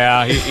too.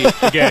 Yeah,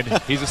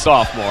 he's a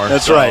sophomore.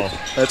 That's right.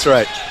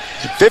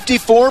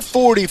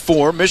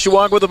 54-44.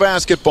 Mishawaka with the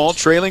basketball,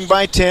 trailing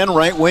by 10.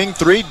 Right wing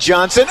three.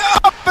 Johnson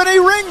up, and he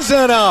rings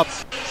it up.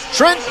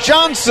 Trent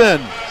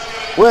Johnson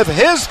with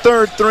his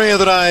third three of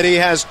the night. He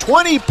has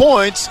 20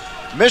 points.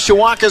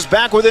 Mishawaka's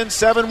back within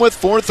 7 with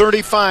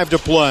 4:35 to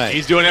play.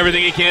 He's doing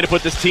everything he can to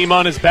put this team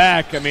on his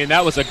back. I mean,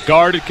 that was a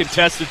guarded,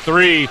 contested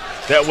three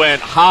that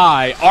went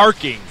high,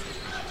 arcing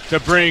to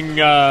bring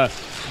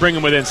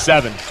him within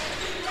 7.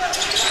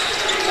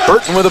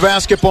 Burton with the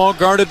basketball,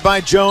 guarded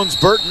by Jones.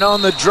 Burton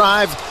on the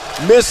drive,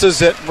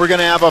 misses it. We're going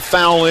to have a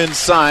foul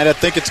inside. I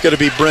think it's going to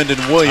be Brendan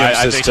Williams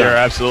I this think time. you're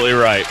absolutely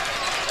right.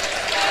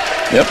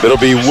 Yep, it'll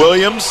be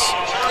Williams.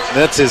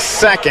 That's his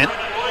second.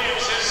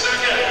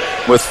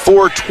 With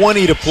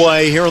 4:20 to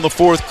play here in the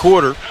fourth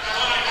quarter.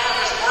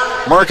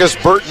 Marcus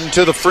Burton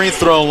to the free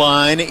throw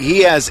line.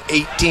 He has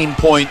 18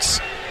 points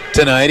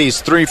tonight.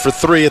 He's 3 for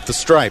 3 at the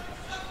stripe.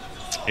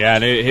 Yeah,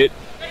 and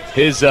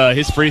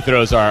his free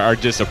throws are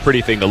just a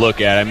pretty thing to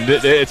look at. I mean,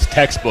 it's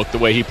textbook the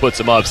way he puts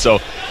them up. So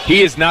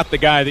he is not the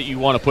guy that you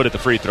want to put at the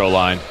free throw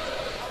line.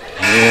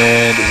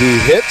 And he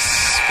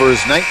hits for his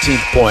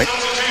 19th point.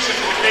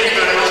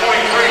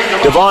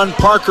 Devon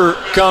Parker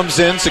comes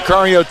in.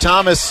 Sicario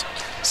Thomas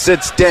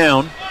sits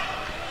down.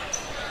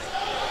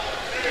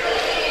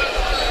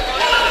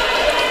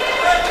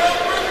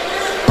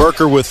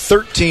 Parker with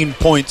 13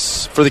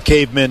 points for the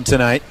Cavemen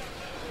tonight.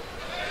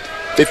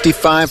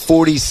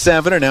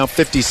 55-47, and now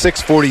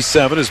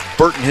 56-47 as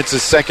Burton hits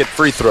his second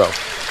free throw.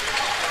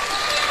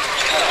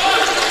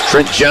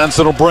 Trent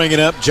Johnson will bring it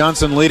up.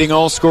 Johnson leading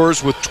all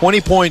scorers with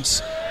 20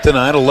 points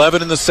tonight,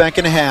 11 in the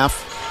second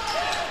half.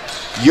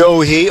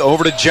 Yohe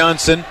over to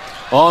Johnson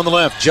on the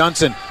left.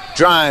 Johnson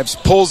drives,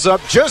 pulls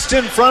up just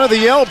in front of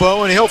the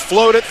elbow, and he'll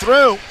float it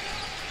through.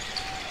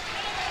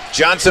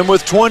 Johnson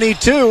with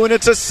 22, and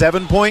it's a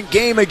 7-point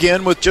game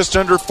again with just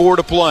under 4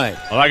 to play.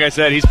 Well, like I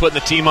said, he's putting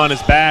the team on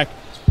his back,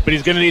 but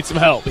he's going to need some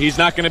help. He's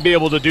not going to be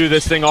able to do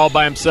this thing all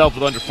by himself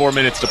with under 4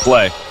 minutes to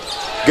play.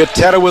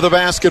 Gattetta with a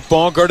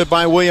basketball, guarded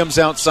by Williams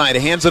outside.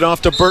 Hands it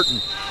off to Burton.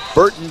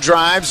 Burton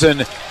drives,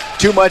 and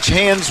too much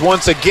hands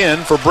once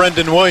again for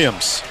Brendan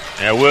Williams.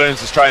 Yeah,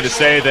 Williams is trying to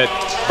say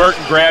that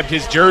Burton grabbed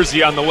his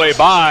jersey on the way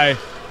by,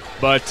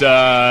 but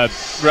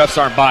refs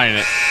aren't buying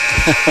it.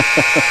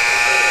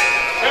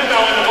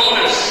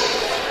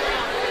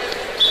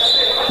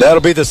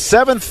 That'll be the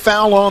 7th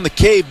foul on the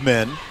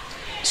Cavemen.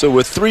 So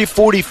with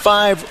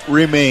 3:45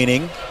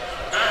 remaining,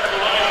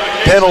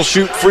 Penn will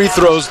shoot free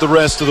throws the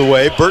rest of the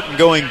way. Burton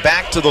going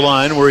back to the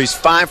line where he's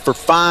 5 for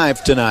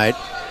 5 tonight.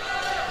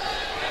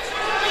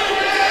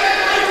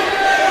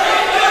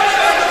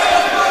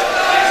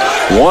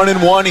 One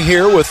and one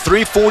here with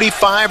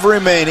 3:45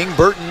 remaining.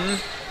 Burton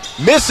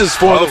misses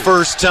for the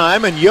first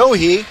time, and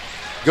Yohe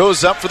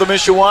goes up for the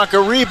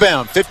Mishawaka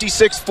rebound.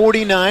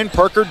 56-49,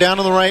 Parker down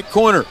in the right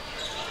corner.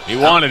 He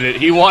wanted it.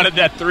 He wanted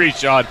that three,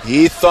 Sean.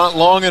 He thought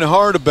long and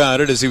hard about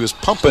it as he was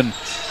pumping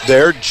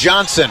there.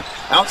 Johnson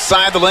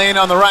outside the lane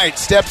on the right.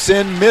 Steps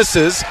in,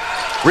 misses.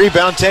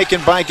 Rebound taken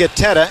by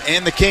Gattetta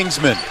and the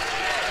Kingsmen.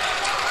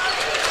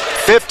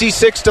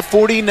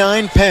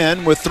 56-49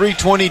 Penn with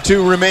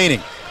 3:22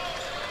 remaining.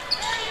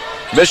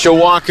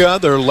 Mishawaka,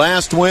 their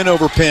last win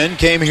over Penn,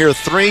 came here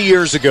 3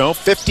 years ago,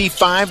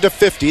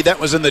 55-50. That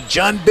was in the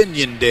John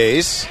Binion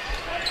days.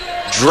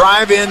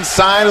 Drive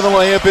inside of the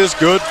layup is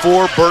good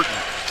for Burton.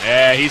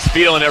 Yeah, he's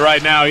feeling it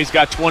right now. He's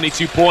got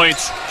 22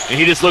 points, and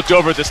he just looked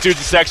over at the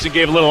student section,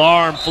 gave a little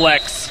arm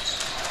flex.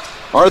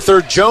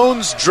 Arthur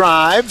Jones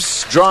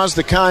drives, draws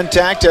the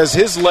contact as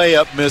his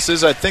layup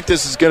misses. I think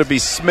this is going to be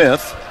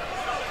Smith.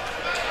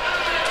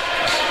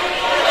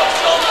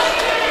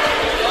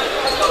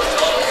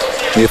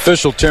 The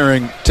official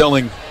telling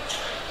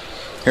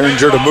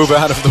Herringer to move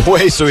out of the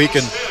way so he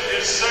can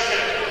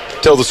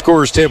tell the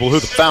scorer's table who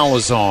the foul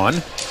is on.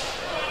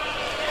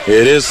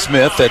 It is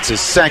Smith. That's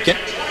his second.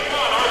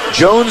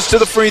 Jones to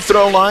the free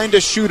throw line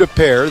to shoot a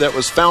pair. That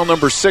was foul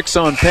number 6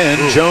 on Penn.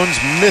 Ooh. Jones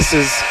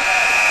misses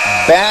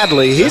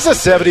badly. He's a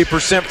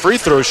 70% free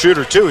throw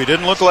shooter, too. He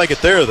didn't look like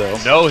it there, though.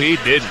 No, he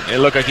didn't. It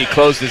looked like he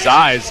closed his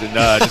eyes and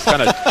just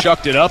kind of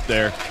chucked it up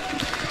there.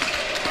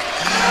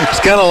 It's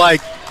kind of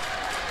like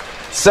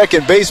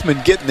second baseman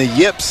getting the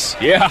yips.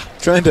 Yeah.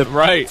 Trying to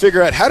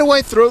figure out, how do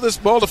I throw this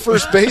ball to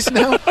first base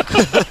now?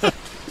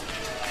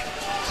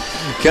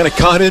 Kind of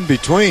caught in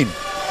between.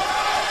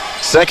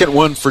 Second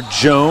one for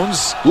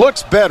Jones.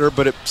 Looks better,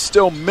 but it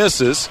still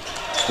misses.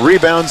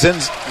 Rebounds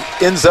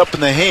ends up in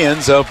the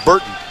hands of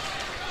Burton.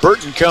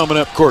 Burton coming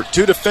up court.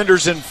 2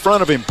 defenders in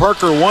front of him.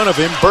 Parker, one of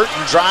him.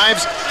 Burton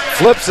drives,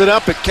 flips it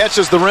up. It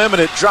catches the rim,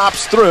 and it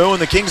drops through.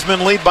 And the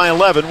Kingsmen lead by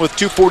 11 with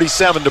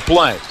 2:47 to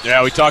play.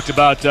 Yeah, we talked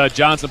about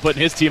Johnson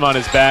putting his team on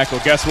his back.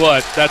 Well, guess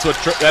what? That's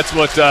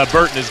what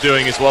Burton is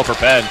doing as well for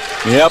Penn.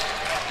 Yep.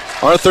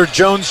 Arthur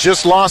Jones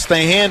just lost the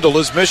handle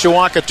as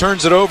Mishawaka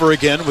turns it over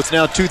again with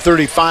now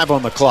 2:35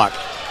 on the clock.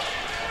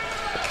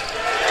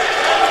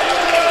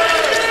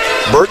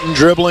 Burton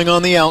dribbling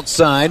on the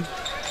outside.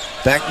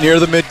 Back near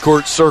the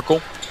midcourt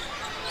circle.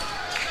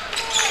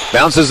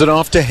 Bounces it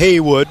off to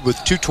Haywood with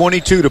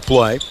 2:22 to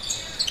play.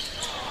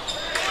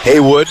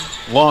 Haywood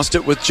lost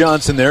it with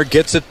Johnson there.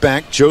 Gets it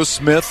back. Joe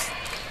Smith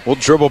will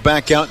dribble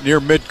back out near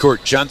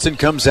midcourt. Johnson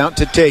comes out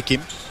to take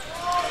him.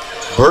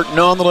 Burton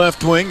on the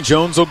left wing.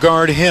 Jones will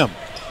guard him.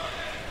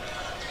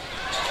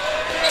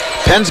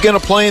 Penn's going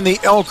to play in the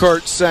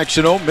Elkhart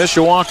sectional.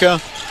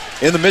 Mishawaka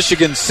in the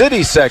Michigan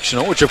City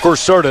sectional, which of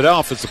course started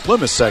off as the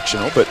Plymouth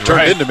sectional, but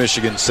turned into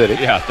Michigan City.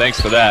 Yeah,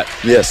 thanks for that.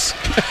 Yes.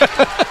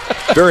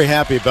 Very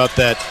happy about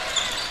that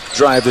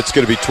drive that's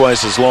going to be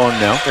twice as long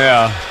now.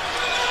 Yeah.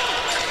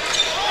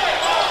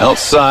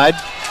 Outside,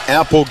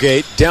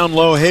 Applegate. Down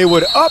low,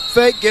 Haywood. Up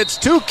fake, gets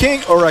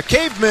a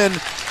Caveman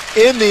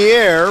in the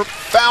air.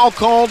 Foul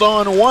called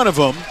on one of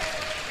them.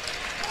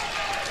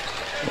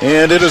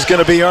 And it is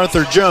going to be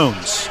Arthur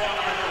Jones.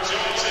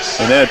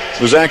 And that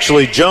was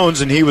actually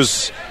Jones, and he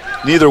was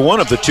neither one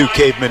of the two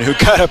cavemen who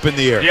got up in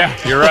the air. Yeah,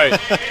 you're right.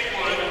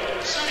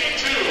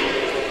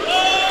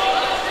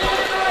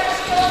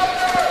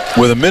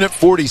 With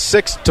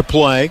 1:46 to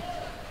play.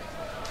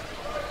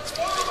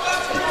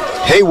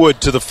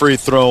 Haywood to the free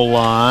throw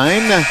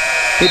line.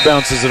 He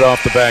bounces it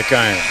off the back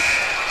iron.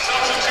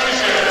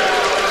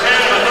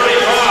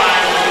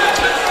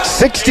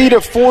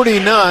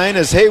 60-49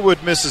 as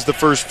Haywood misses the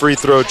first free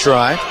throw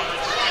try.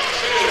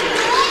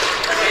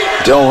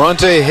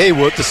 Delronte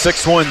Haywood, the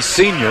 6'1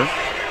 senior.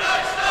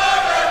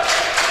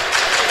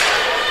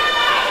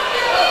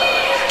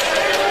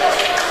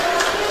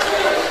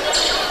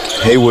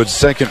 Haywood's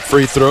second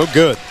free throw,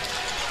 good.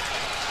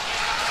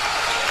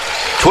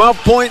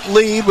 12-point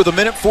lead with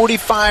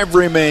 1:45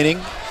 remaining.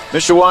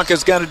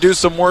 Mishawaka's got to do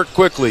some work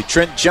quickly.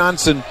 Trent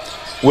Johnson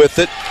with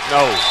it.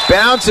 No.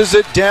 Bounces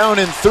it down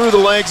and through the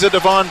legs of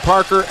Devon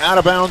Parker, out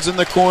of bounds in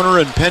the corner,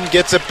 and Penn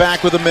gets it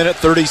back with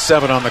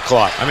 1:37 on the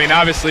clock. I mean,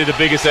 obviously the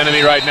biggest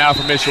enemy right now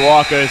for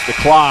Mishawaka is the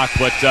clock,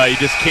 but you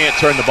just can't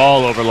turn the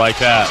ball over like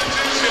that.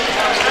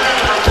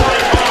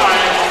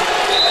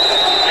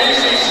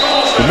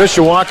 The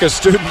Mishawaka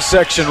student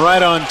section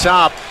right on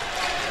top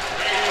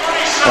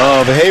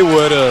of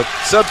Haywood, a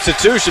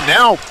substitution.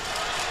 Now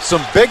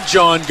some big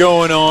John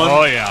going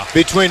on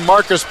between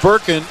Marcus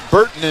Burton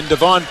and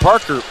Devon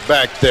Parker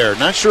back there.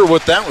 Not sure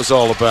what that was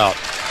all about.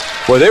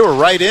 Boy, they were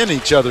right in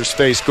each other's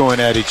face going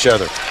at each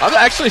other. I'm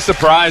actually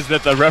surprised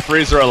that the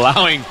referees are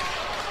allowing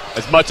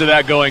as much of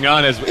that going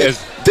on as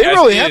they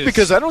really have,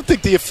 because I don't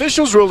think the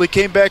officials really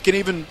came back and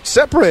even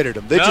separated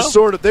them. They just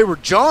they were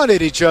jawing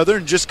at each other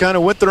and just kind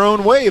of went their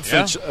own way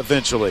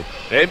eventually.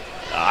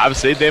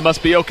 Obviously, they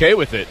must be okay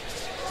with it.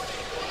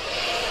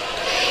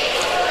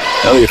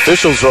 Now the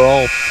officials are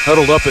all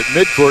huddled up at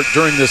midcourt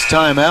during this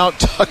timeout,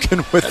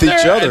 talking with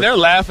each other. And they're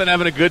laughing,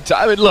 having a good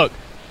time. I mean, look,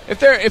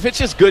 if it's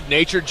just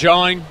good-natured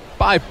jawing,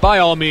 by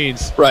all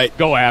means,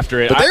 go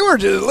after it. But they were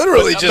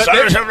literally just.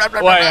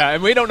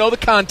 And we don't know the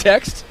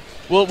context.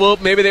 Well,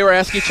 maybe they were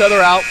asking each other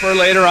out for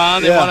later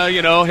on. They want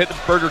to, hit the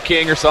Burger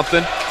King or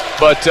something.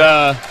 But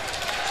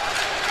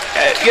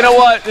you know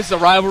what? This is a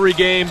rivalry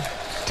game.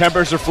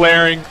 Tempers are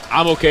flaring.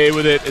 I'm okay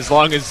with it as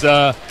long as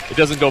it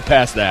doesn't go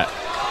past that.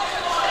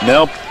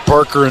 Now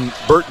Parker and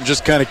Burton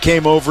just kind of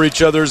came over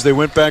each other as they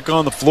went back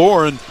on the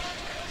floor and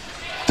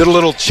did a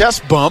little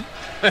chest bump.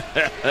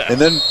 And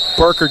then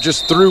Parker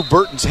just threw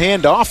Burton's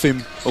hand off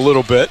him a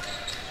little bit.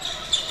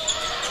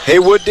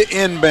 Haywood to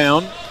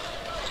inbound.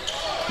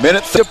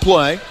 Minute to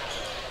play.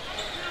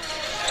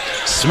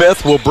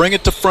 Smith will bring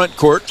it to front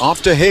court.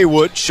 Off to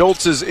Haywood.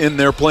 Schultz is in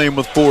there playing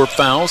with 4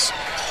 fouls.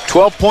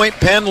 12-point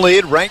Penn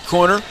lead, right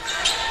corner.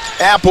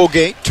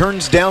 Applegate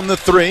turns down the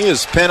 3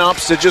 as Penn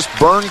opts to just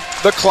burn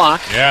the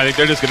clock. Yeah, I think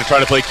they're just going to try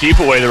to play keep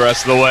away the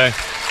rest of the way.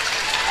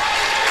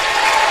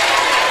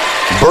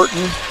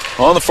 Burton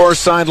on the far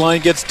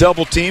sideline gets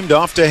double teamed.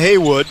 Off to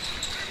Haywood.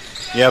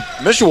 Yeah,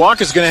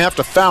 Mishawaka's going to have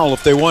to foul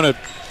if they want to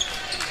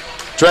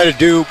try to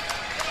do,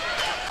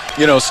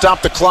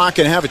 stop the clock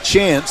and have a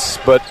chance.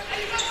 But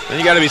then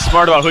you got to be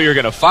smart about who you're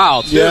going to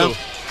foul, too. Yeah.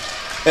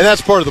 And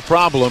that's part of the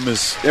problem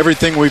is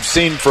everything we've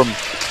seen from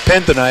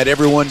Penn tonight,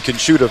 everyone can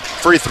shoot a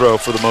free throw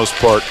for the most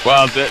part.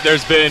 Well,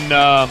 there's been,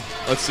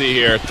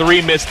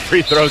 3 missed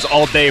free throws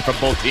all day from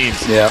both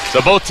teams. Yeah. So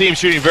both teams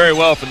shooting very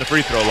well from the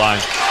free throw line.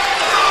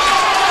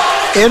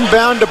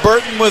 Inbound to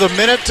Burton with a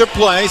minute to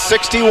play,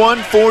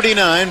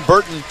 61-49.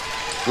 Burton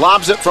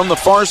lobs it from the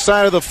far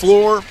side of the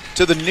floor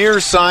to the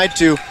near side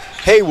to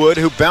Haywood,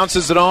 who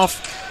bounces it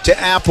off to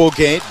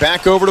Applegate.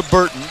 Back over to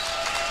Burton.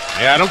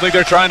 Yeah, I don't think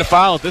they're trying to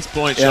foul at this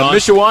point, Sean.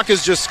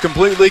 Mishawaka's just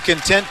completely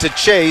content to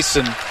chase,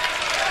 and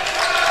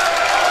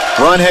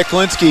Ron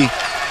Heklinski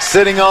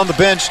sitting on the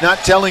bench, not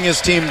telling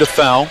his team to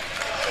foul.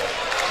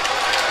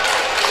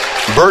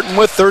 Burton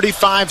with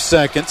 35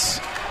 seconds.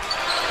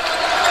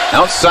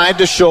 Outside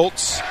to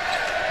Schultz.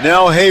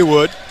 Now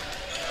Haywood.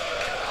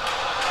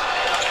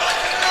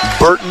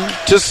 Burton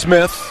to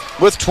Smith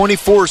with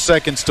 24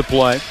 seconds to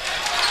play.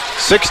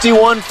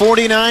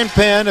 61-49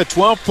 Penn, a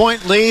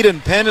 12-point lead,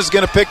 and Penn is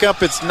going to pick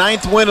up its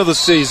 9th win of the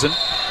season.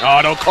 Oh,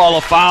 don't call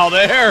a foul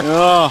there.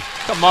 Oh.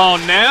 Come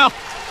on now.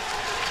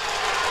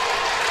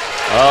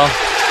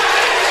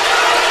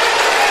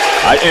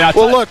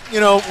 Look,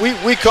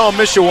 we call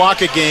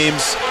Mishawaka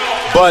games,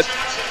 but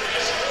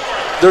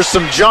there's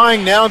some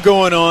jawing now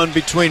going on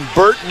between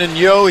Burton and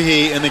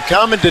Yohe, and the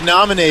common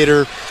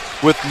denominator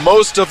with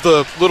most of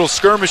the little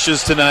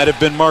skirmishes tonight have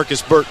been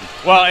Marcus Burton.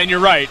 Well, and you're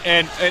right.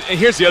 And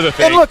here's the other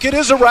thing. And look, it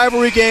is a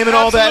rivalry game and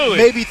all that.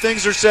 Maybe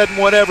things are said and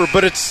whatever,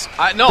 but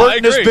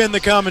Burton has been the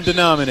common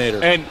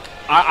denominator. And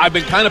I've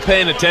been kind of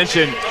paying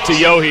attention to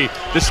Yohe.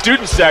 The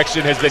student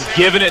section has been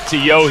giving it to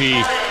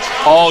Yohe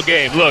all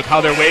game. Look how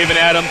they're waving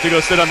at him to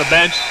go sit on the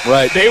bench.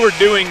 Right. They were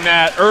doing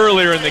that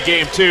earlier in the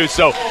game, too.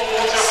 So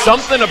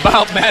something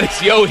about Maddox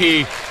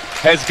Yohe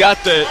has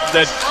got the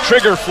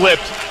trigger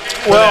flipped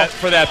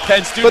for that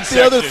Penn student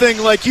section. But the other thing,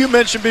 like you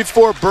mentioned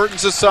before,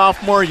 Burton's a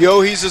sophomore,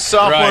 Yohe's a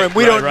sophomore, and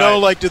we don't know,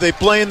 like, do they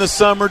play in the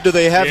summer? Do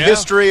they have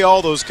history?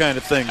 All those kind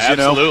of things,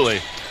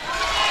 Absolutely.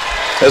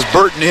 As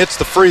Burton hits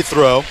the free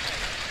throw.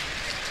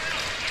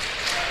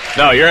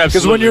 No, you're absolutely right.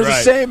 Because when you're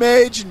the same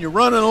age and you're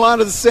running a lot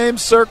of the same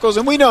circles,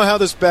 and we know how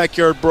this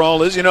backyard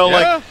brawl is,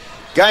 like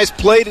guys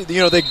played,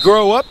 they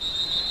grow up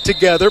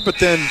together, but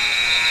then,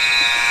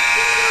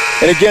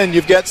 and again,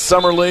 you've got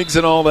summer leagues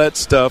and all that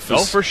stuff.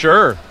 Oh, for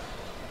sure.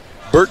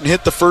 Burton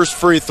hit the first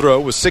free throw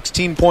with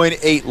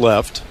 16.8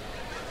 left.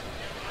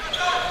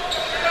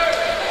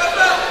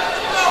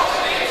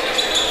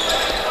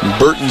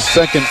 Burton's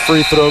second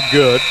free throw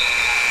good.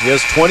 He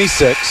has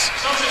 26.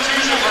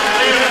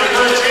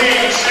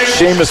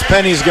 Seamus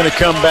Penny's going to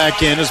come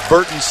back in as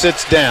Burton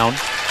sits down.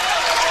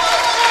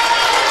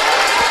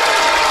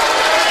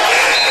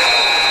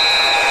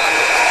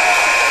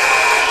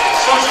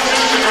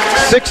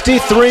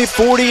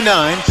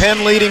 (63-49).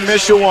 Penn leading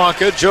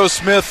Mishawaka. Joe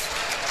Smith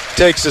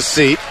takes a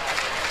seat.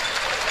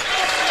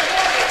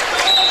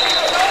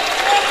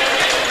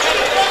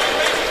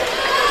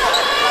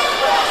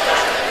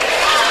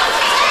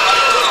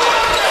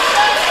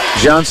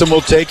 Johnson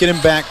will take it in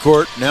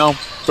backcourt. Now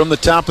from the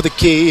top of the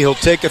key, he'll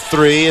take a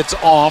three. It's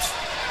off.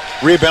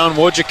 Rebound,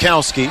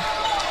 Wojciechowski.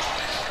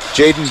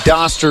 Jaden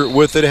Doster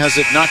with it, has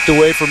it knocked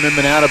away from him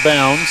and out of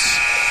bounds.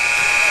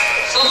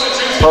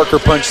 Parker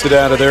punched it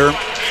out of there.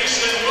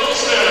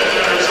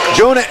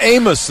 Jonah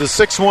Amos, the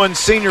 6'1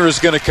 senior, is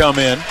going to come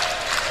in.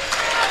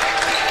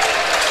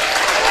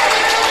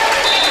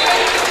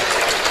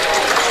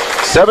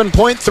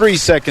 .3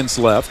 seconds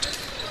left.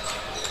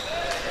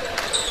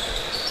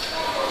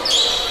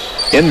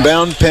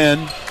 Inbound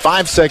Penn,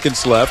 5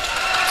 seconds left.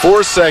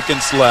 4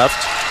 seconds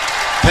left.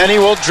 Penny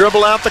will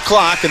dribble out the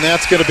clock, and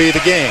that's going to be the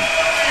game.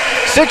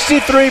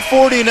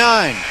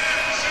 63-49.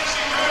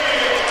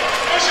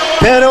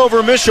 Penn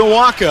over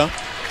Mishawaka.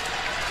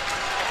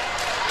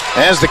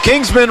 As the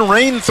Kingsmen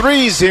rain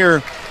threes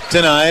here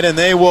tonight, and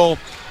they will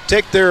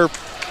take their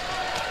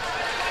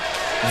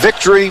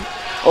victory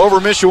over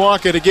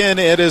Mishawaka. Again,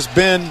 it has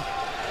been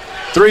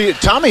 3.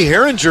 Tommy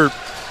Herringer.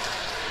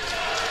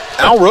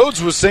 Al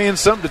Rhodes was saying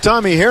something to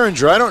Tommy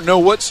Herringer. I don't know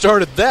what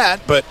started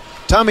that, but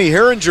Tommy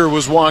Herringer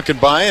was walking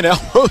by, and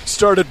Al Rhodes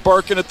started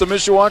barking at the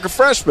Mishawaka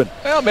freshman.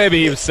 Well,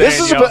 maybe he was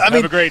saying, have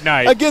a great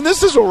night. Again,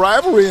 this is a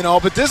rivalry and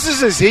all, but this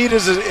is as heat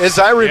as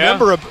I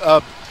remember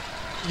a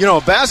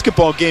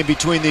basketball game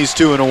between these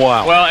two in a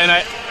while. Well, and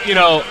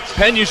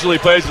Penn usually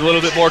plays a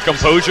little bit more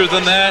composure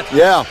than that.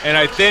 Yeah. And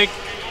I think,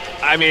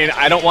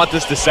 I don't want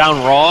this to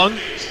sound wrong.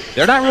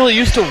 They're not really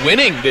used to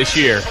winning this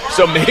year.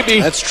 So maybe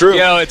that's true.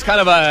 It's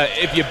kind of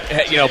if you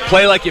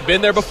play like you've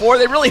been there before,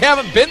 they really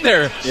haven't been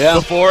there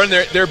before, and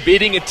they're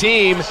beating a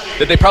team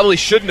that they probably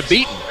shouldn't have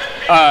beaten.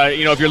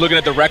 If you're looking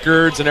at the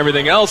records and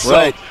everything else.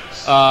 Right.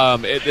 So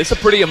it's a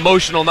pretty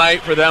emotional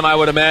night for them, I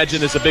would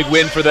imagine. It's a big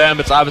win for them.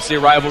 It's obviously a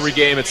rivalry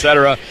game,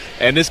 etc.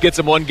 And this gets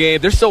them one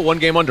game. They're still one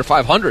game under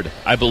 500,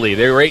 I believe.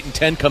 They were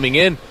 8-10 coming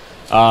in.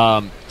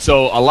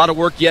 So a lot of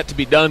work yet to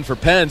be done for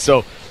Penn.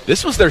 So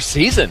this was their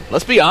season.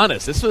 Let's be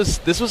honest.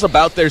 This was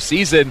about their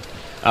season,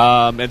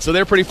 and so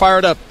they're pretty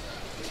fired up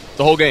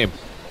the whole game.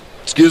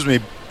 Excuse me.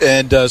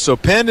 And so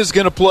Penn is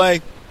going to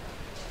play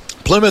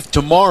Plymouth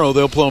tomorrow.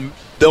 They'll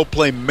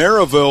play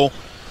Maryville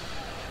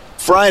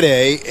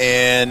Friday,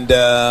 and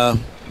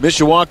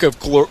Mishawaka, of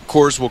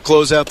course, will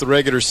close out the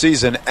regular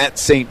season at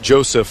St.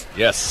 Joseph.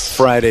 Yes,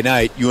 Friday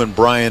night. You and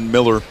Brian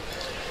Miller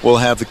will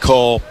have the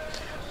call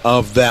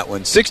of that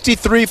one.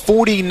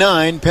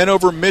 63-49. Penn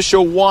over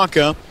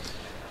Mishawaka.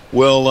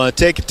 We'll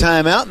take a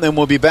timeout, and then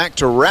we'll be back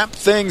to wrap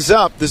things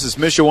up. This is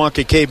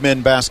Mishawaka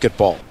Cavemen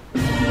basketball.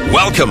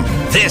 Welcome.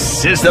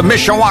 This is the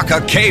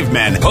Mishawaka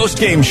Cavemen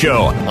postgame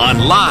show on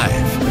Live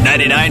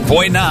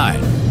 99.9.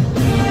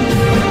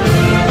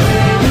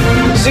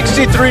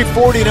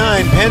 63-49.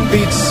 Penn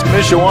beats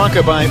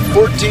Mishawaka by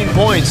 14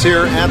 points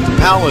here at the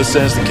Palace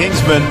as the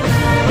Kingsmen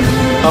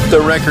up their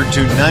record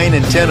to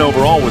 9-10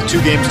 overall with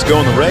 2 games to go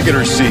in the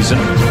regular season.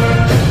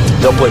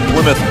 They'll play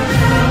Plymouth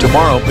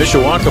tomorrow.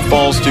 Mishawaka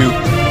falls to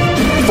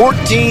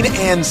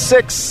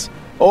 14-6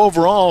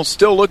 overall,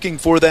 still looking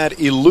for that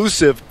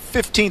elusive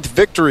 15th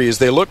victory as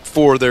they look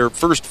for their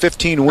first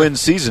 15-win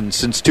season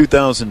since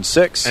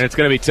 2006. And it's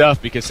going to be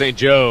tough because St.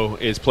 Joe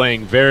is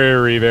playing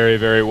very, very,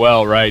 very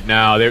well right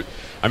now.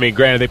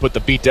 Granted, they put the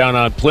beat down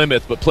on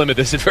Plymouth, but Plymouth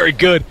isn't very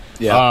good.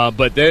 Yeah.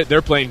 But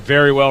they're playing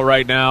very well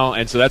right now,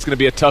 and so that's going to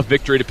be a tough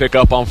victory to pick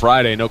up on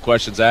Friday, no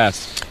questions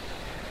asked.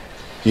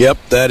 Yep,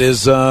 that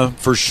is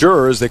for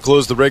sure as they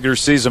close the regular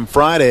season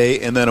Friday,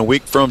 and then a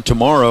week from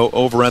tomorrow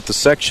over at the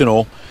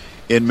sectional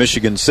in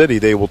Michigan City,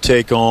 they will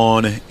take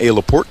on a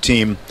LaPorte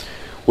team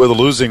with a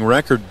losing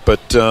record.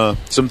 But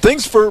some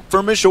things for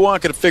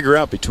Mishawaka to figure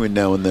out between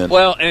now and then.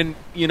 Well, and,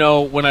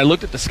 when I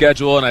looked at the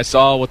schedule and I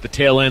saw what the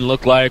tail end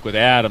looked like with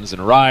Adams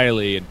and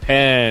Riley and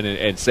Penn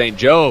and St.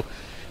 Joe,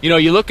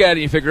 you look at it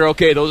and you figure,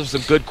 okay, those are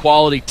some good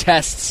quality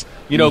tests,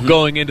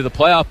 going into the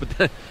playoff,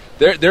 but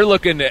they're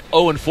looking at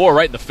 0-4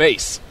 right in the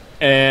face,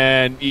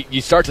 and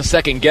you start to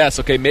second guess.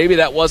 Okay, maybe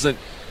that wasn't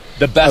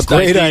the best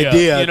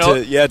idea.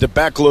 To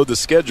backload the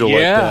schedule like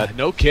that. Yeah,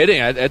 no kidding.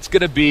 That's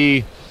going to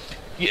be,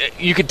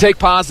 you can take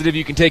positive,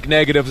 you can take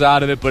negatives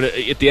out of it, but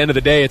at the end of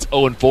the day, it's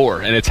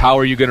 0-4, and it's how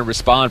are you going to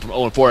respond from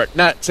 0-4.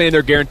 Not saying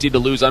they're guaranteed to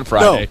lose on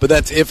Friday. No, but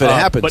that's if it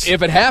happens. But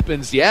if it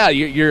happens, yeah,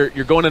 you're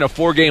going in a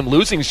 4-game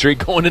losing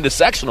streak going into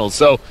sectionals.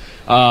 So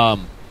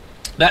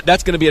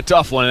that's going to be a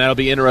tough one, and that'll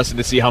be interesting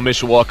to see how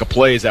Mishawaka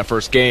plays that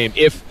first game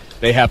if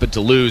they happen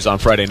to lose on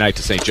Friday night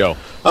to St. Joe.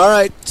 All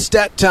right,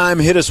 stat time.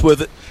 Hit us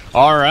with it.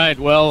 All right,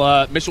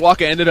 well,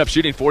 Mishawaka ended up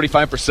shooting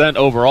 45%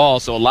 overall,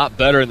 so a lot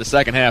better in the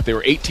second half. They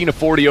were 18 of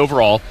 40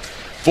 overall,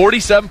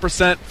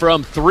 47%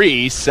 from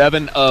 3,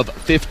 7 of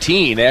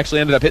 15. They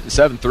actually ended up hitting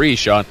 7 threes,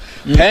 Sean.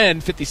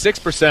 Penn,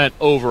 56%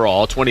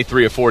 overall,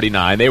 23 of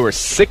 49. They were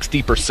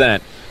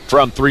 60%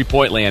 from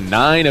three-point land,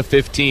 9 of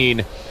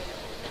 15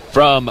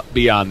 from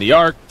beyond the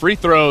arc. Free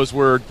throws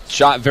were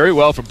shot very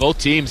well from both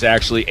teams,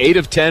 actually. 8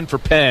 of 10 for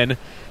Penn.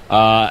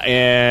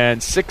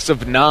 And 6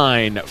 of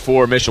 9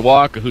 for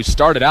Mishawaka, who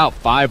started out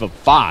 5 of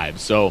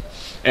 5, so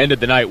ended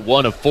the night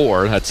 1 of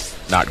 4.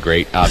 That's not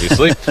great,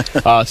 obviously.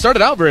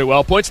 Started out very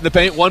well. Points in the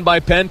paint, won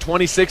by Penn,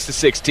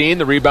 26-16.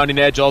 The rebounding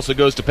edge also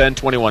goes to Penn,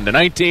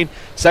 21-19.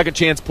 Second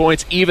chance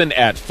points, even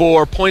at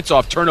 4. Points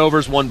off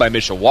turnovers, won by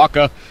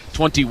Mishawaka,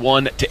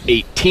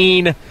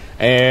 21-18.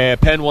 And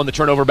Penn won the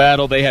turnover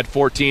battle. They had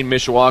 14.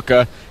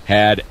 Mishawaka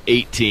had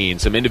 18.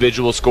 Some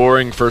individual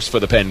scoring. First for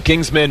the Penn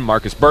Kingsmen.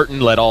 Marcus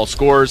Burton led all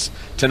scores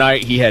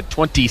tonight. He had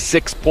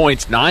 26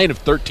 points, 9 of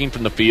 13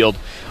 from the field.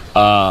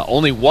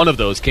 Only one of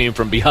those came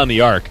from beyond the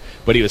arc,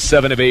 but he was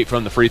 7 of 8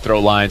 from the free throw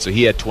line, so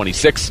he had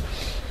 26.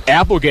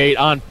 Applegate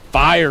on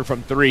fire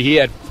from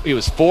 3. He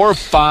was 4 of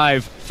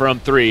 5 from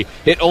 3.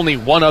 Hit only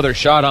one other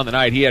shot on the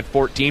night. He had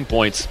 14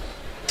 points.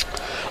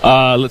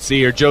 Let's see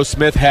here. Joe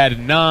Smith had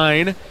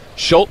 9.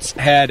 Schultz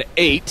had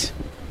 8.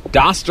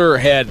 Doster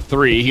had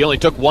 3. He only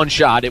took one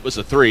shot. It was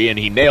a 3, and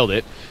he nailed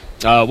it.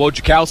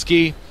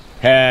 Wojciechowski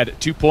had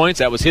 2 points.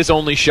 That was his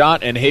only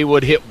shot, and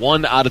Haywood hit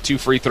 1 out of 2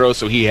 free throws,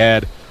 so he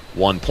had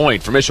 1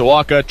 point. For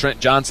Mishawaka, Trent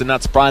Johnson,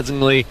 not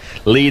surprisingly,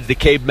 leads the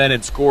Cavemen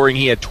in scoring.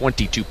 He had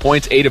 22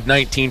 points, 8 of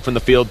 19 from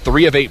the field,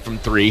 3 of 8 from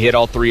 3. Hit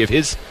all 3 of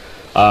his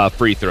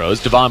free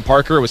throws. Devon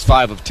Parker was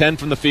 5 of 10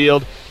 from the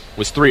field,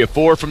 was 3 of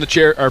 4 from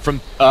from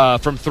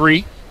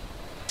 3.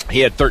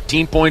 He had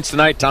 13 points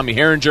tonight. Tommy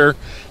Herringer,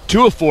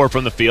 2 of 4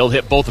 from the field,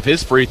 hit both of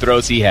his free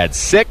throws. He had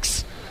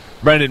 6.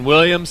 Brendan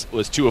Williams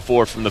was 2 of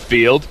 4 from the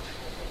field.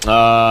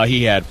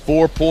 He had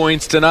 4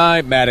 points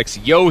tonight. Maddox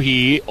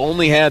Yohe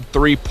only had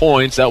 3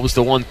 points. That was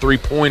the one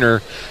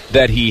three-pointer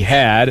that he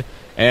had.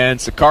 And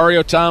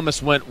Sicario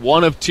Thomas went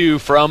 1 of 2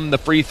 from the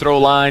free throw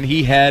line.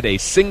 He had a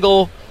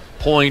single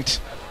point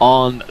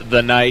on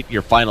the night.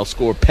 Your final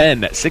score,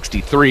 Penn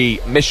 63,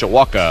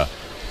 Mishawaka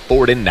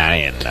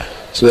 49.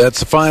 So that's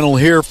the final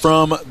here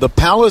from the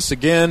Palace.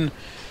 Again,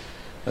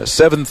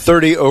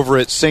 7:30 over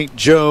at St.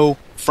 Joe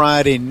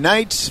Friday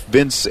night.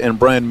 Vince and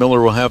Brian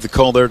Miller will have the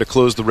call there to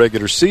close the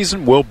regular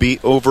season. We'll be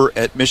over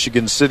at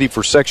Michigan City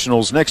for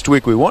sectionals next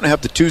week. We won't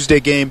have the Tuesday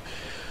game.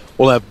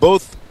 We'll have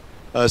both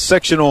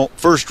sectional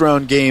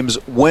first-round games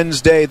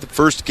Wednesday. The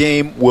first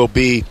game will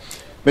be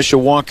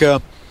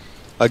Mishawaka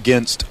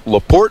against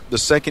LaPorte. The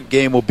second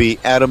game will be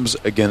Adams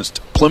against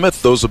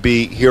Plymouth. Those will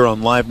be here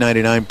on Live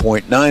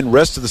 99.9.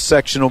 Rest of the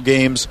sectional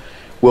games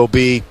will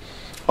be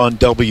on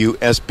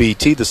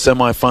WSBT. The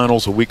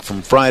semifinals a week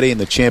from Friday,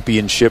 and the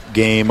championship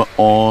game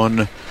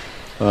on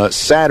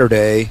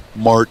Saturday,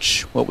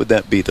 March, what would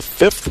that be, the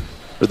 5th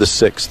or the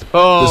 6th?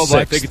 Oh, the 6th.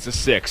 I think it's the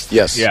 6th.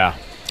 Yes. Yeah.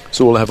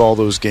 So we'll have all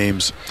those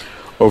games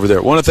over there.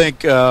 I want to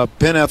thank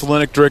Penn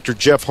Athletic Director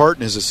Jeff Hart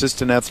and his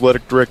Assistant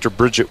Athletic Director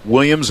Bridget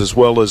Williams, as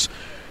well as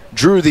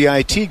Drew, the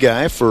IT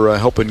guy, for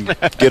helping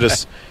get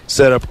us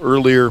set up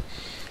earlier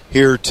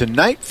here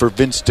tonight. For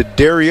Vince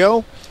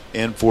DeDario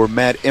and for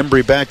Matt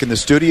Embry back in the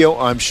studio,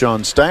 I'm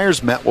Sean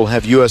Stiers. Matt will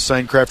have U.S.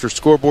 Signcrafters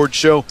Scoreboard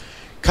Show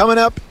coming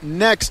up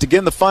next.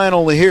 Again, the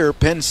final here,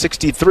 Penn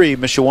 63,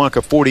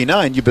 Mishawaka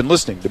 49. You've been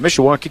listening to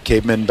Mishawaka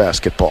Cavemen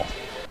Basketball.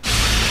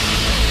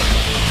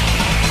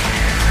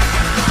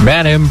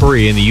 Matt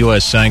Embry in the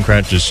U.S.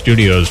 Signcrafters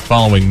Studios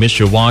following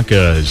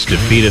Mishawaka's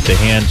defeat at the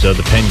hands of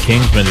the Penn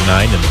Kingsmen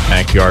tonight in the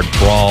backyard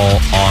brawl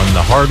on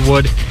the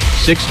Hardwood,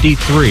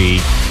 63-49.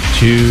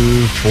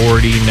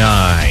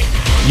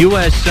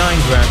 U.S.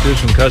 Signcrafters,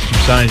 from custom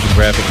signs and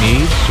graphic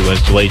needs to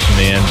installation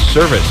and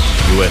service,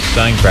 U.S.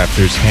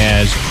 Signcrafters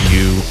has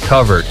you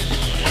covered.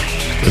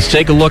 Let's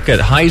take a look at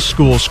high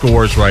school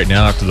scores right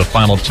now. After the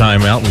final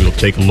timeout, we will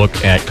take a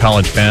look at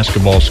college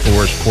basketball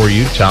scores for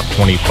you, top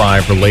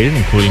 25 related,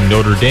 including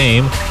Notre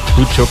Dame,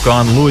 who took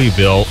on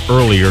Louisville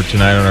earlier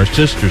tonight on our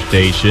sister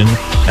station,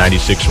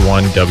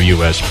 96.1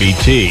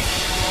 WSBT.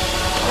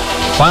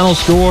 Final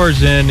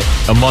scores in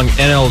among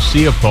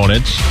NLC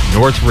opponents.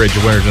 Northridge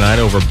a winner tonight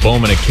over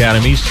Bowman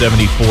Academy,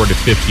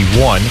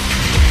 74-51.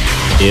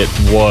 It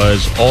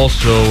was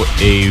also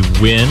a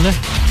win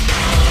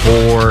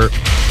for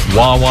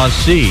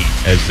Wawasee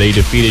as they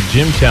defeated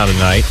Jimtown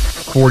tonight,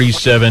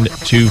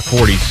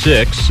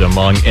 47-46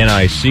 among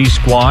NIC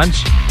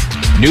squads.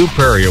 New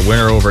Prairie a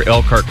winner over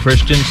Elkhart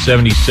Christian,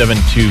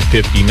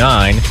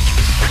 77-59.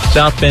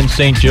 South Bend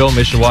St. Joe,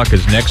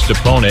 Mishawaka's next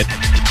opponent.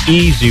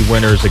 Easy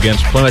winners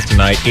against Plymouth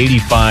tonight,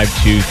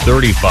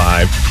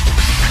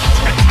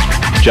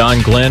 85-35.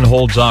 John Glenn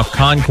holds off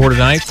Concord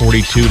tonight,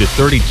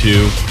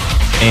 42-32.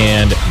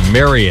 And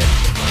Marion,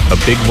 a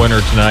big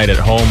winner tonight at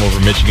home over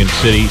Michigan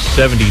City,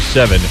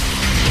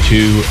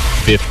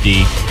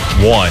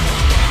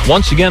 77-51.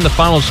 Once again, the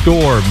final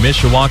score,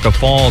 Mishawaka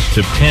falls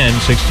to Penn,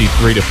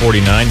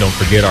 63-49. Don't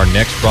forget, our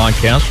next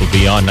broadcast will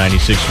be on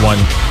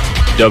 96.1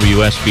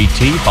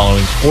 WSBT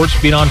following Sports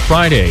Beat on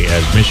Friday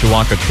as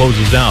Mishawaka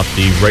closes out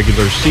the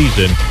regular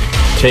season,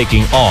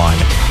 taking on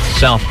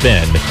South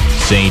Bend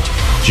St.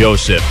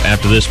 Joseph.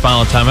 After this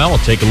final timeout, we'll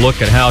take a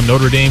look at how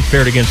Notre Dame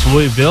fared against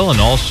Louisville and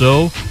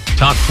also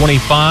top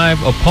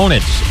 25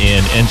 opponents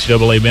in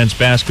NCAA men's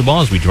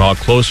basketball as we draw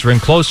closer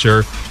and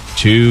closer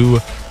to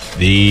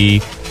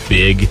the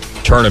big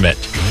tournament.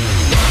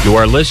 You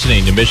are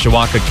listening to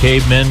Mishawaka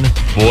Cavemen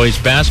boys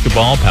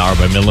basketball, powered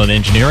by Midland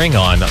Engineering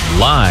on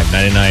Live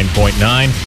 99.9